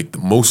who's going to make the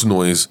most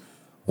noise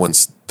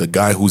once the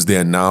guy who's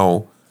there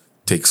now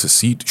takes a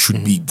seat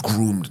should be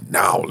groomed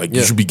now. Like, you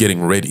Yeah. should be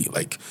getting ready.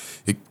 Like,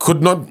 it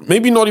could not,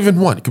 maybe not even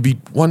one. It could be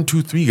 1,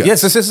 2, 3 guys.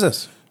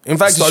 Yes. In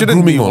fact, Start it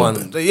shouldn't be grooming all one.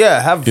 of Yeah,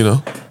 have You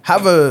know?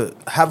 have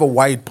a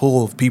wide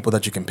pool of people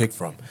that you can pick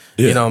from.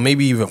 Yeah. You know,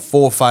 maybe even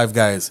 4 or 5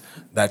 guys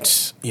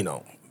that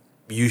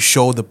you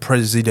show the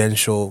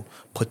presidential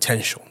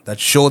potential.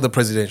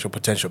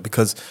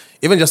 Because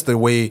even just the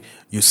way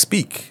you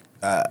speak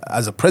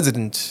as a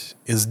president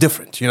is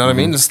different. You know what I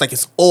mean? It's like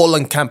it's all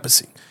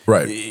encompassing.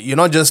 Right. You're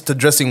not just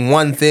addressing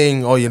one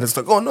thing, or you're just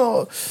like, oh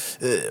no,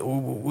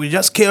 we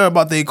just care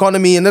about the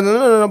economy, and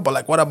no. But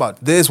like, what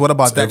about this? What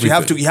about that?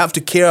 everything. You have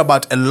to care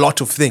about a lot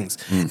of things,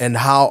 and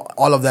how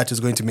all of that is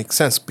going to make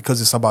sense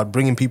because it's about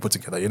bringing people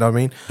together. You know what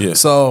I mean? Yeah.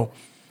 So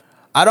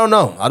I don't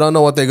know. I don't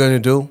know what they're going to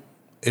do.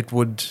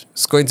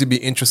 It's going to be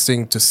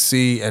interesting to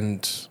see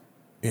and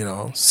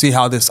see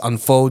how this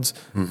unfolds.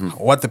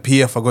 What the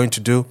PF are going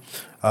to do.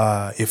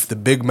 If the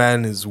big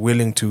man is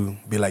willing to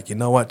be like, you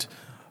know what,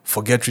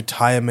 forget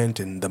retirement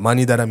and the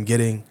money that I'm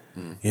getting,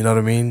 you know what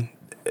I mean?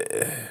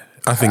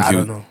 I think I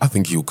don't know. I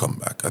think he'll come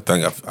back. I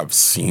think I've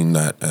seen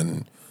that,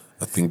 and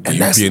I think the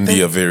And that's the UPND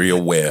thing. are very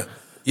aware.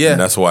 Yeah.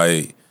 And that's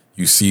why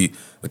you see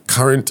the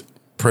current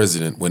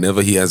president,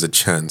 whenever he has a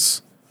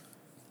chance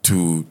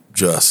to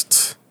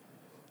just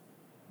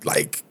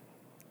like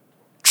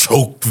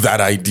choke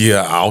that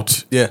idea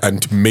out Yeah.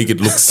 and to make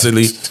it look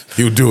silly,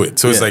 he'll do it.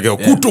 So it's Yeah, like, yeah.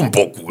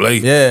 kutumpoku,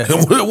 like, Yeah.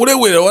 what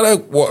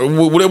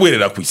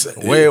we say?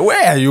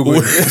 Where are you going?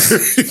 You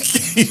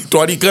know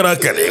what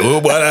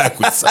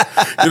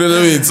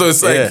I mean? So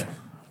it's like,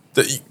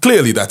 Yeah.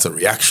 clearly that's a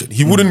reaction.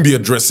 He wouldn't be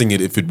addressing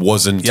it if it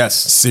wasn't Yes.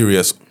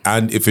 serious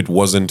and if it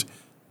wasn't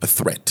a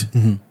threat.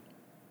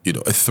 You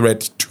know, a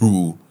threat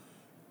to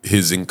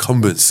his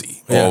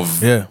incumbency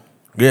of yeah.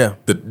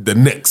 the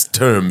next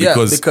term Yeah,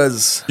 because,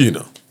 because you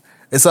know,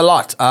 it's a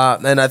lot,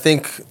 and I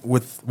think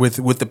with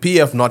the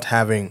PF not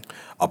having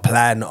a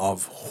plan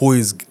of who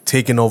is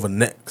taking over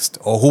next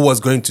or who was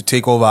going to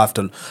take over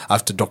after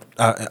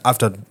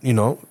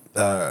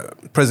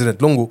President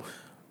Lungu,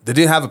 they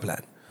didn't have a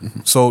plan.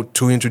 So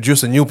to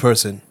introduce a new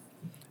person,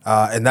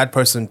 and that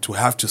person to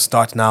have to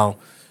start now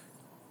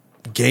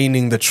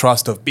gaining the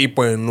trust of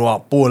people in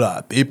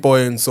Nwapula, people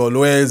in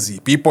Solwezi,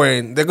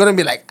 they're gonna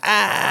be like,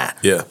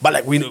 Yeah. But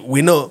like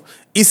we know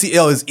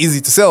ECL is easy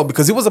to sell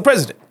because he was a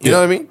president. You know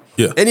what I mean?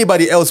 Yeah.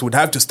 Anybody else would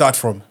have to start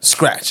from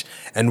scratch,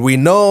 and we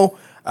know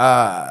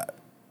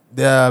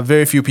there are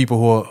very few people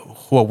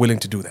who are willing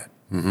to do that.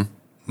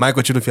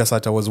 Michael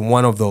Chilufiasata was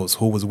one of those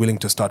who was willing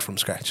to start from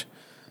scratch.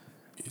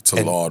 it's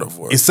a lot of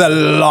work. It's a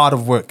lot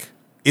of work.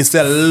 It's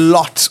a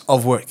lot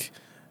of work.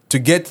 To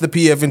get the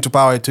PF into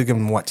power, it took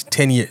him,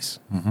 10 years?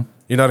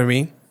 You know what I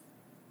mean?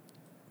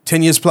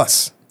 10 years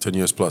plus. 10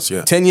 years plus,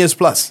 yeah. 10 years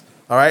plus.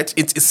 All right?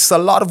 It's a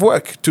lot of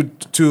work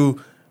to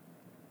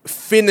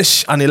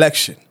finish an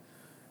election,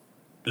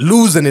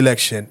 lose an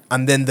election,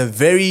 and then the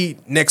very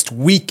next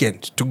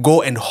weekend to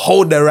go and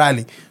hold a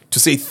rally to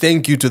say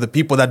thank you to the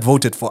people that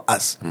voted for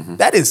us.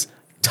 That is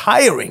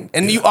tiring.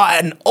 And you are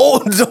an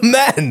older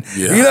man.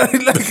 Yeah. You know,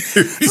 like,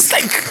 it's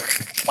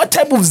like, what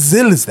type of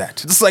zeal is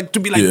that? It's like to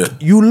be like, Yeah.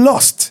 you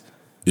lost.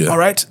 Yeah. All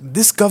right?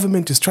 This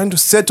government is trying to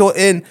settle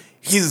in.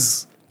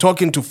 He's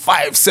talking to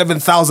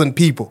 7,000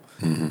 people.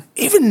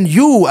 Even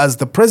you, as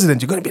the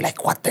president, you're going to be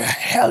like, what the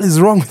hell is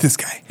wrong with this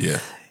guy? Yeah.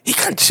 He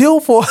can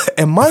chill for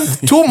a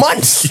month, 2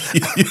 months.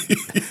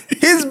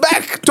 He's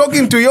back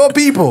talking to your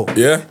people.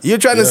 Yeah. You're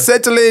trying to Yeah.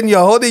 settle in.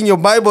 You're holding your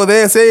Bible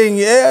there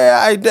saying,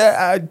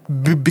 I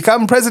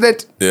become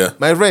president. Yeah.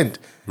 My friend.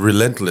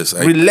 Relentless.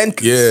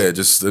 Relentless. Yeah,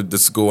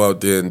 just go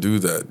out there and do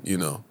that, you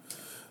know.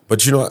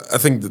 But, you know, I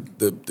think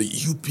the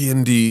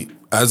UPND,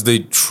 as they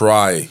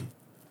try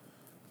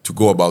to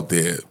go about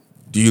their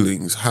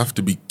dealings, have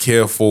to be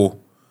careful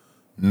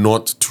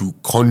not to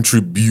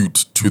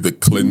contribute to the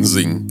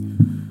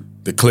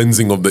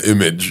cleansing of the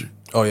image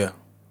Oh, yeah.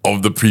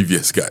 of the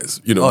previous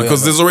guys, you know, Oh, yeah,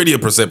 because right. there's already a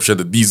perception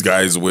that these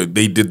guys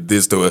they did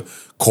this, they were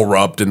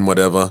corrupt and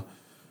whatever,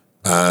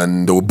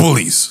 and they were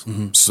bullies.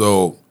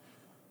 So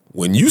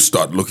when you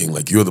start looking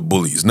like you're the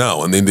bullies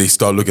now, and then they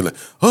start looking like,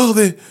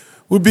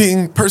 we're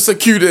being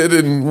persecuted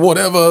and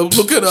whatever,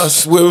 look at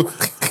us, look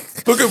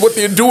at what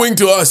they're doing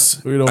to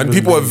us. We don't And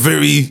people have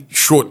very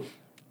short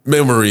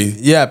memory.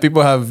 Yeah,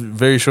 people have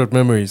very short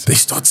memories. They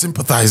start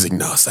sympathizing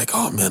now. It's like,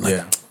 oh man, like,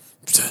 Yeah.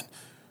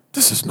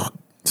 this is not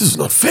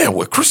fair.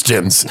 We're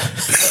Christians.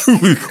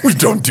 we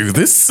don't do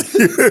this.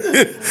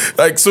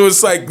 Like, so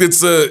it's like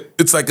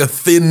a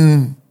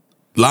thin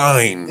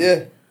line,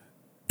 Yeah.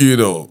 you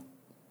know,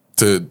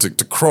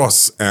 to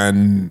cross,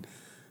 and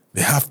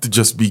they have to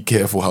just be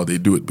careful how they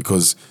do it,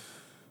 because,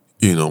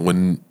 you know,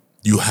 when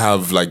you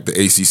have like the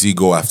ACC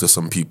go after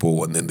some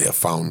people and then they're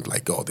found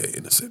like, oh, they're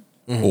innocent,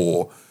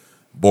 or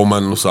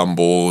Boman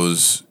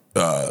Lusambo's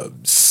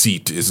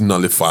seat is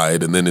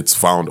nullified, and then it's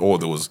found, oh,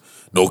 there was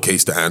no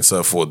case to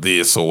answer for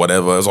this or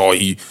whatever, so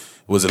he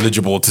was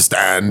eligible to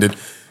stand. And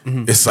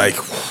it's like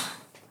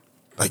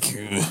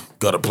you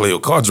gotta play your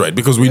cards right,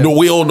 because we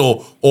all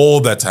know all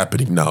that's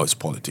happening now is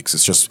politics.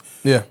 It's just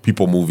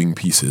people moving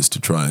pieces to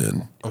try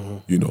and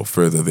you know,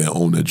 further their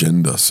own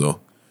agenda. So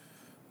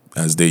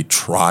as they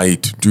try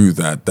to do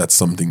that, that's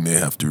something they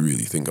have to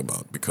really think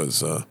about,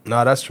 because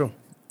No, that's true.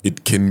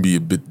 it can be a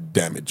bit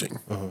damaging,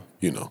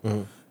 you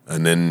know.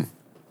 And then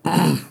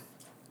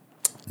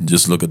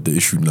just look at the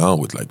issue now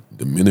with like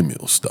the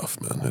mini-meal stuff,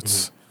 man.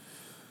 It's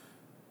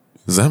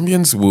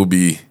Zambians will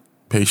be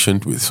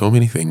patient with so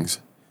many things,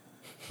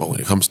 but when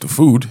it comes to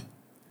food,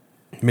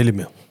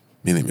 Mini-meal.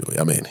 mini-meal,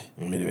 I mean,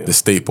 Mini-meal. the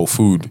staple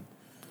food,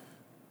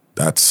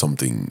 that's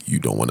something you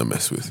don't want to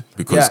mess with,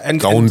 because and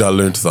Kaunda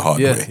learned the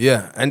hard way.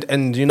 Yeah,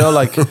 and you know,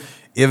 like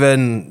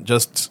even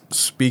just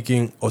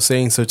speaking or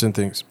saying certain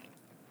things.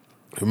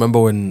 Remember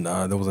when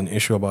there was an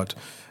issue about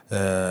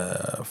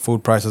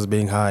food prices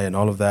being high and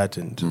all of that,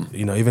 and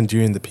you know, even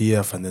during the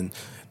PF, and then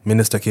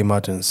minister came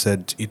out and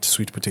said, "Eat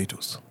sweet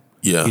potatoes,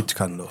 Yeah. eat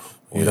kando."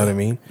 You know what I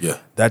mean? Yeah.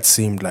 That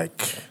seemed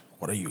like,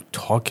 what are you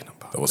talking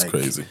about? That was Like,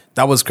 crazy.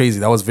 That was crazy.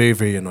 That was very,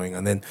 very annoying.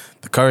 And then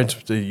the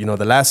current,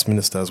 the last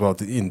minister as well,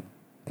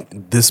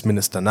 this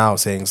minister now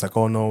saying it's like,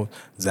 oh no,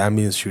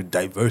 Zambians should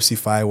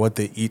diversify what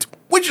they eat,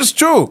 which which is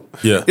true.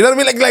 Yeah. You know what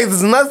I mean? Like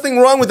there's nothing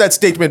wrong with that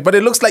statement, but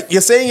it looks like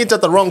you're saying it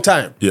at the wrong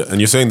time. Yeah, and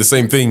you're saying the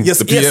same thing the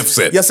PF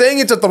said. You're saying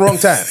it at the wrong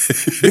time.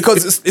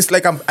 Because it's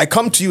like I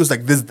come to you, it's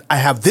like this, I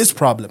have this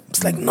problem.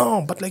 It's like,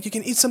 no, but like you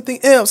can eat something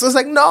else. It's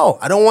like, no,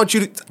 I don't want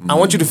you to, I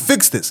want you to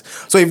fix this.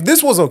 So if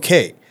this was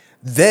okay,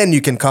 then you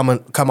can come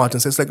out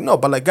and say, it's like, no,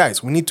 but like,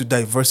 guys, we need to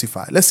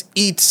diversify. Let's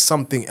eat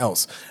something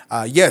else.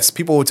 Yes,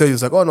 people will tell you,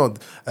 it's like, oh no,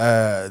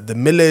 the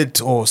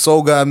millet or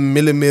sorghum,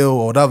 millimil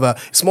or whatever,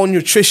 it's more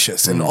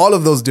nutritious and all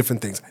of those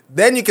different things.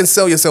 Then you can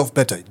sell yourself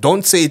better.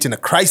 Don't say it in a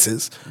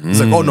crisis. It's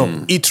like, oh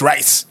no, eat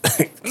rice.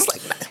 It's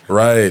like,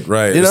 right.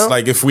 You know? It's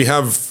like if we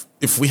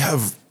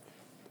have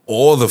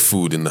all the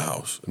food in the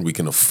house and we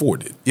can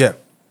afford it, yeah,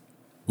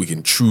 we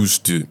can choose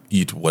to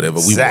eat whatever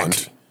we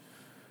want.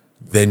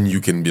 Then you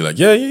can be like,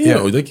 you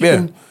know, like you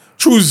can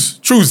choose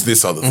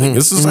this other thing.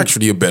 This is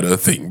actually a better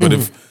thing. But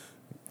if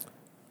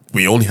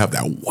we only have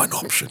that one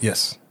option,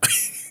 yes,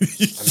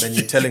 and then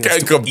you're telling us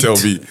can't to come eat tell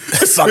me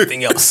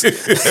something else.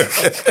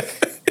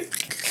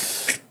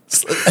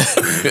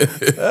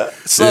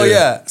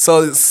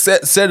 So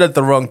said at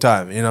the wrong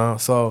time, you know.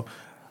 So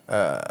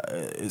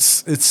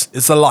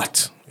it's a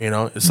lot, you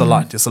know. It's a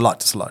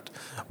lot.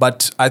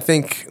 But I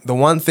think the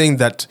one thing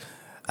that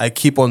I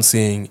keep on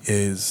seeing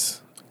is,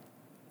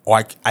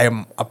 or I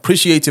am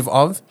appreciative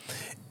of,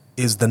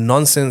 is the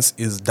nonsense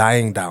is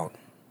dying down.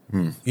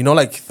 You know,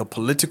 like the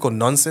political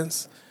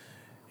nonsense.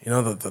 You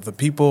know, the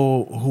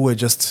people who are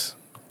just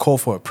call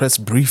for a press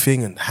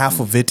briefing and half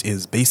of it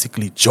is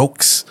basically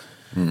jokes.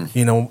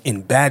 You know,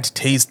 in bad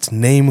taste,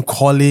 name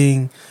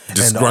calling,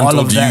 and all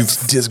of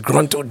that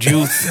disgruntled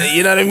youth.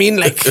 You know what I mean?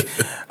 Like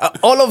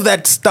all of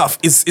that stuff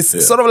is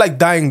sort of like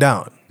dying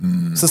down.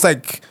 So it's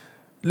like,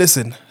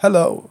 listen,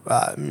 hello,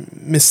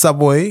 Miss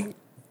Subway,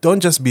 don't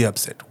just be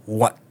upset.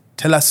 What?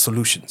 Tell us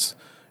solutions.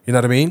 You know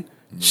what I mean?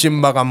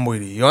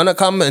 Shimbagamwiri. You wanna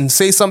come and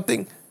say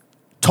something?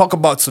 Talk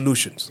about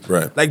solutions.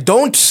 Right. Like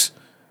don't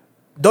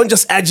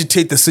just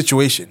agitate the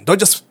situation. Don't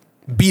just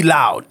be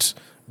loud.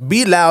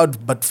 Be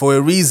loud, but for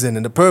a reason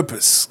and a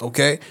purpose,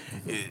 okay?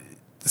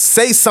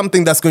 Say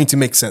something that's going to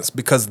make sense,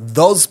 because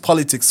those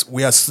politics,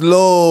 we are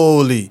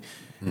slowly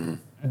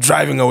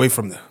driving away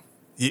from them.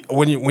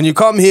 When you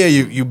come here,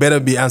 you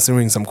better be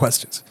answering some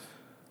questions.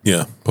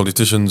 Yeah,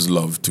 politicians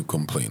love to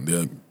complain.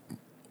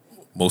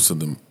 Most of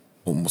them,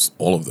 almost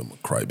all of them, are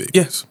crybabies.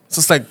 Yes, so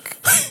it's like,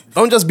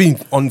 don't just be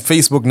on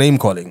Facebook name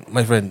calling,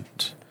 my friend.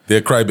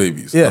 They're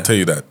crybabies. Yeah. I'll tell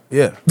you that.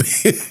 Yeah,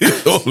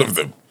 all of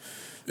them.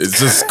 It's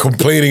just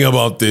complaining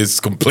about this,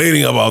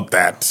 complaining about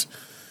that,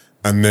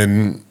 and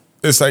then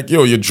it's like,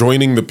 you're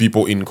joining the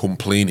people in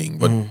complaining,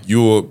 but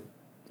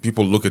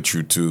people look at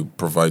you to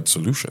provide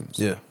solutions.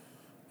 yeah,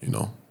 You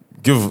know,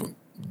 give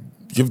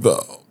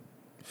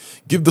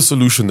the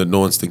solution that no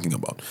one's thinking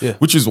about. Yeah.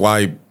 Which is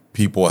why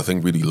people, I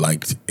think, really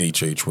liked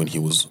HH when he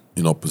was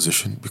in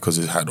opposition, because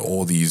it had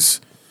all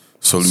these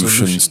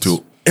solutions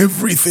to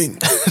everything.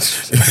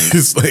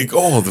 It's like,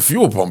 oh, the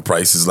fuel pump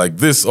price is like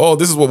this. Oh,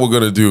 this is what we're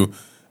gonna do,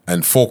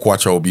 and 4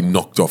 kwacha will be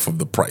knocked off of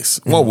the price.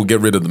 Well, we'll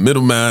get rid of the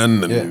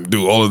middleman and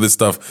do all of this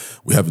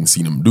stuff. We haven't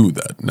seen him do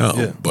that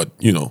now, but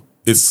you know,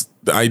 it's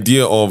the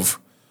idea of,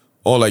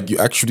 like, you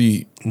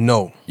actually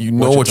know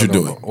what you're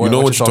doing. You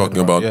know what you're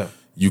talking about. Yeah.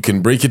 You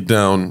can break it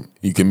down.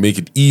 You can make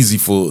it easy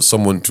for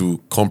someone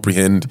to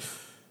comprehend.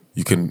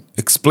 You can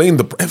explain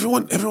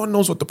everyone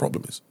knows what the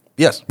problem is.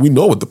 Yes, We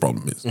know what the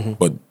problem is,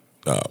 but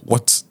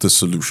what's the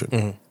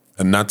solution?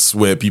 And that's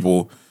where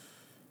people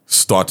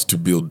start to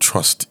build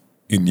trust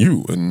in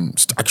you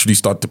and actually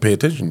start to pay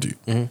attention to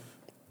you.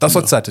 that's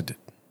what Sata did.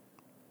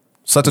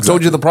 Sata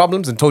told you the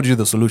problems and told you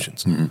the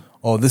solutions.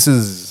 Oh, this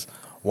is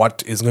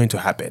what is going to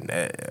happen.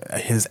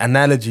 His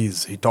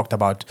analogies, he talked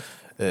about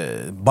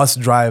bus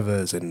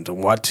drivers and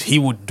what he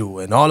would do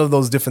and all of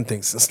those different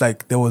things. It's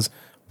like there was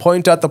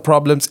point out the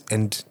problems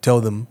and tell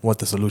them what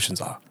the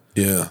solutions are.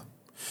 Yeah.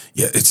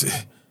 It's,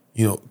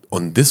 you know,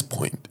 on this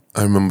point,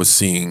 I remember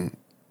seeing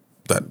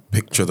that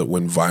picture that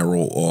went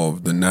viral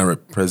of the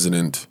Narrep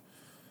president,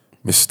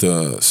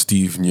 Mr.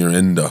 Steve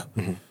Nyirenda.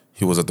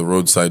 He was at the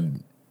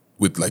roadside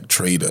with like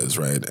traders,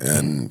 right?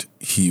 And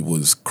he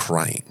was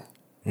crying.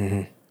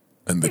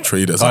 And the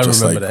traders are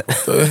just like, remember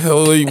that. what the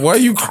hell are you, why are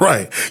you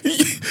crying?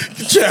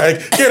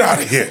 Jack, get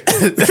out of here.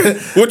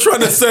 We're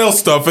trying to sell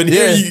stuff, and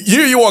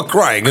here you are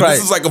crying. And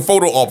this is like a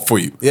photo op for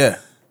you. Yeah.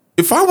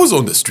 If I was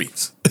on the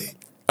streets,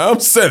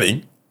 I'm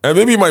selling, and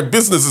maybe my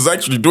business is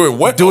actually doing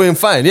well. Doing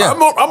fine, yeah.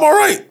 I'm all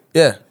right.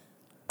 Yeah.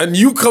 And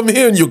you come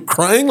here and you're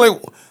crying?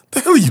 Like, what the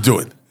hell are you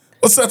doing?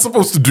 What's that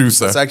supposed to do,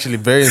 sir? It's actually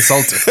very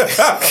insulting.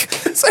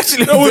 It's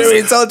actually very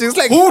insulting. It's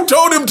like, who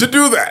told him to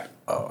do that?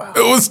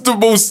 It was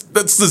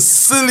that's the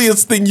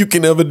silliest thing you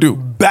can ever do.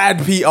 bad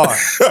PR.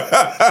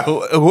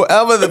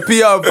 Whoever the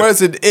PR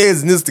person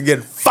is needs to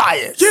get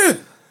fired. Yeah.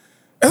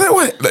 And then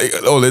what? Like,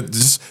 let's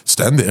just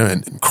stand there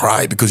and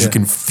cry because you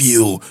can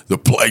feel the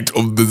plight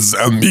of the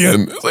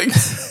Zambian. It's like,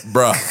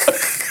 bruh.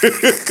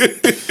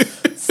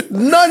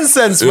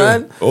 Nonsense,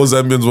 man. All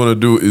Zambians want to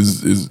do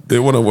is they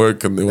want to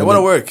work and they want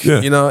to work.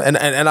 Yeah. You know, and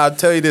I'll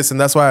tell you this, and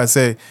that's why I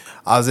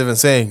was even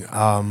saying,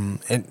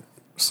 and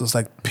So it's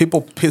like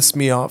people piss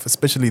me off,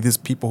 especially these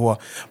people who are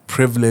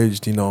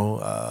privileged,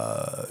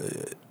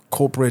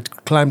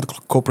 climb the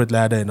corporate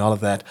ladder and all of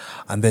that,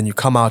 and then you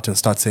come out and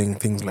start saying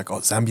things like, "Oh,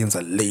 Zambians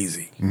are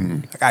lazy."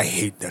 Like, I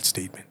hate that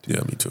statement.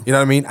 Yeah, me too. You know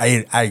what I mean?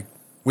 I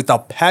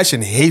without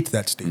passion hate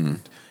that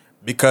statement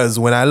because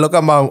when I look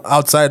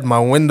outside my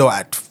window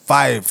at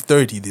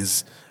 5:30,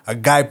 there's a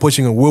guy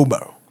pushing a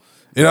wheelbarrow.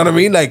 You know what I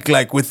mean?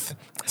 Like with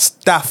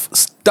stuff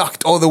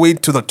stuck all the way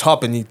to the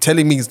top, and you're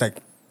telling me it's like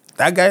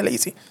that guy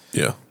lazy.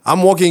 Yeah.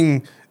 I'm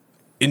walking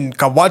in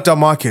Kawata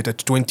Market at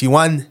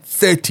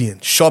 21:30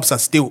 and shops are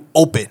still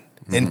open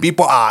and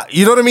people are,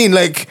 you know what I mean?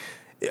 Like,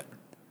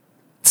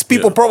 these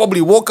people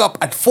probably woke up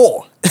at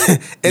 4 and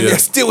they're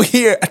still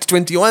here at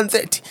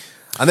 21:30.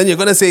 And then you're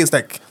going to say it's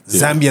like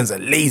Zambians are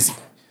lazy.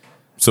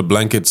 It's a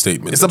blanket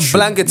statement. It's a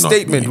blanket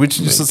statement, which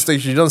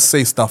you don't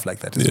say stuff like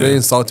that. It's very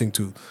insulting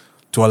to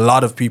a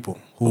lot of people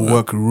who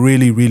work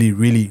really, really,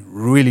 really,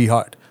 really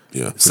hard.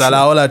 Yeah.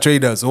 Salaola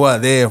traders who are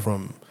there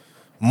from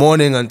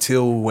morning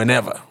until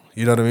whenever.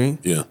 You know what I mean?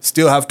 Yeah.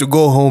 Still have to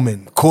go home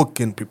and cook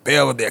and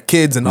prepare with their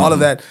kids and all of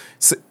that.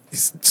 So,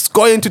 just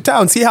go into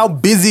town, see how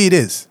busy it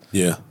is.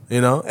 Yeah. You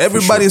know,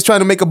 everybody's trying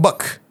to make a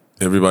buck.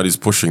 Everybody's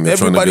pushing. They're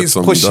trying to get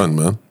something done,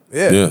 man.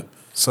 Yeah.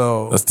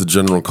 So that's the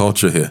general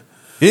culture here.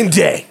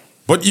 Indeed.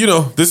 But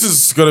this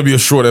is gonna be a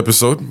short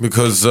episode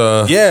because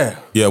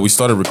we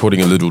started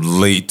recording a little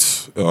late.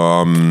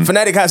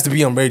 Fanatic has to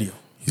be on radio.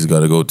 He's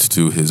got to go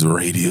to his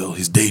radio,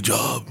 his day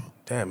job.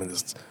 Damn,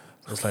 it's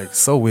like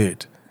so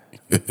weird.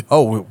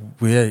 Oh,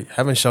 we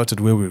haven't shouted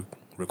where we're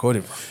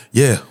recording from.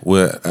 Yeah,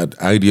 we're at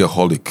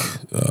Ideaholic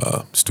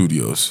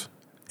Studios.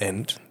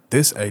 And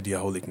this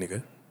Ideaholic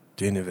nigga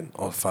didn't even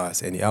offer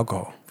us any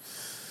alcohol.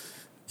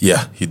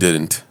 Yeah, he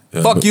didn't.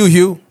 Fuck you,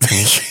 Hugh.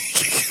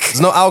 There's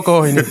no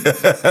alcohol in it.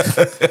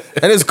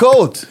 And it's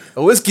cold.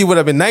 A whiskey would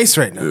have been nice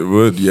right now. It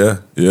would, yeah.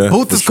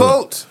 Booth is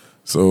cold.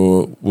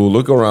 So we'll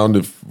look around.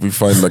 If we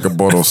find like a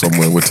bottle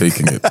somewhere, we're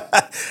taking it.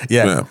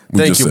 Yeah.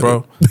 Thank you,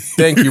 bro.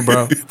 Thank you,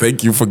 bro.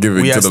 Thank you for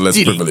giving to the less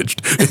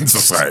privileged in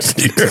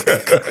society.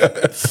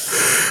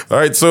 All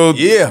right, so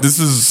this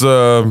is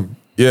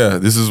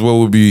where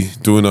we'll be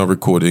doing our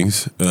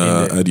recordings.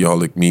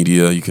 Ideaholic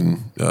Media. You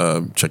can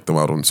check them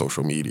out on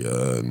social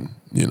media, and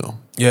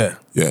Yeah,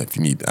 if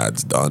you need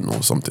ads done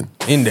or something.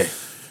 In there.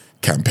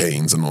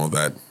 Campaigns and all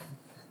that.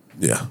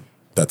 Yeah,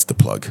 that's the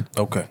plug.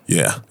 Okay.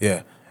 Yeah.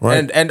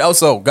 Right. And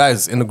also,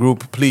 guys, in the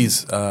group,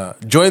 please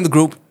join the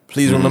group.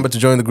 Please remember to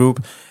join the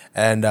group.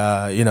 And,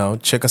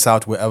 check us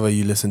out wherever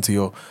you listen to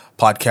your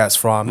podcast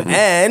from.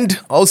 And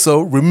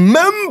also,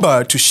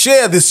 remember to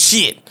share this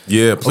shit.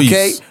 Yeah, please.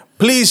 Okay?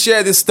 Please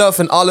share this stuff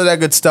and all of that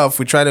good stuff.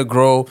 We're trying to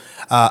grow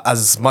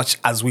as much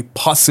as we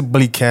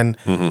possibly can.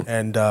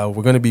 And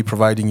we're going to be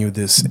providing you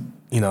this,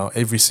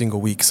 every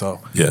single week. So,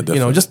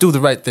 just do the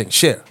right thing.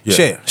 Share.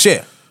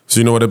 So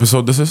you know what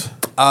episode this is?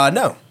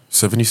 No.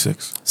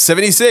 76.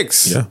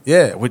 76.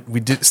 Yeah.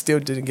 We still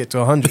didn't get to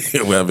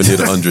 100. We haven't hit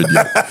 100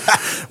 yet.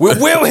 We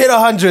will hit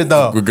 100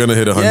 though. We're gonna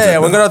hit 100. Yeah,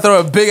 we're gonna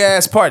throw a big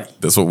ass party.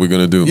 That's what we're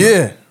gonna do.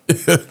 Yeah.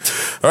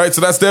 All right, so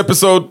that's the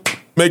episode.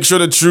 Make sure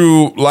that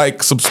you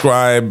like,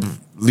 subscribe,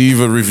 leave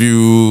a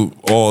review,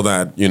 all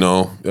that.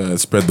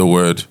 Spread the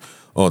word,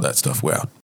 all that stuff. We're out.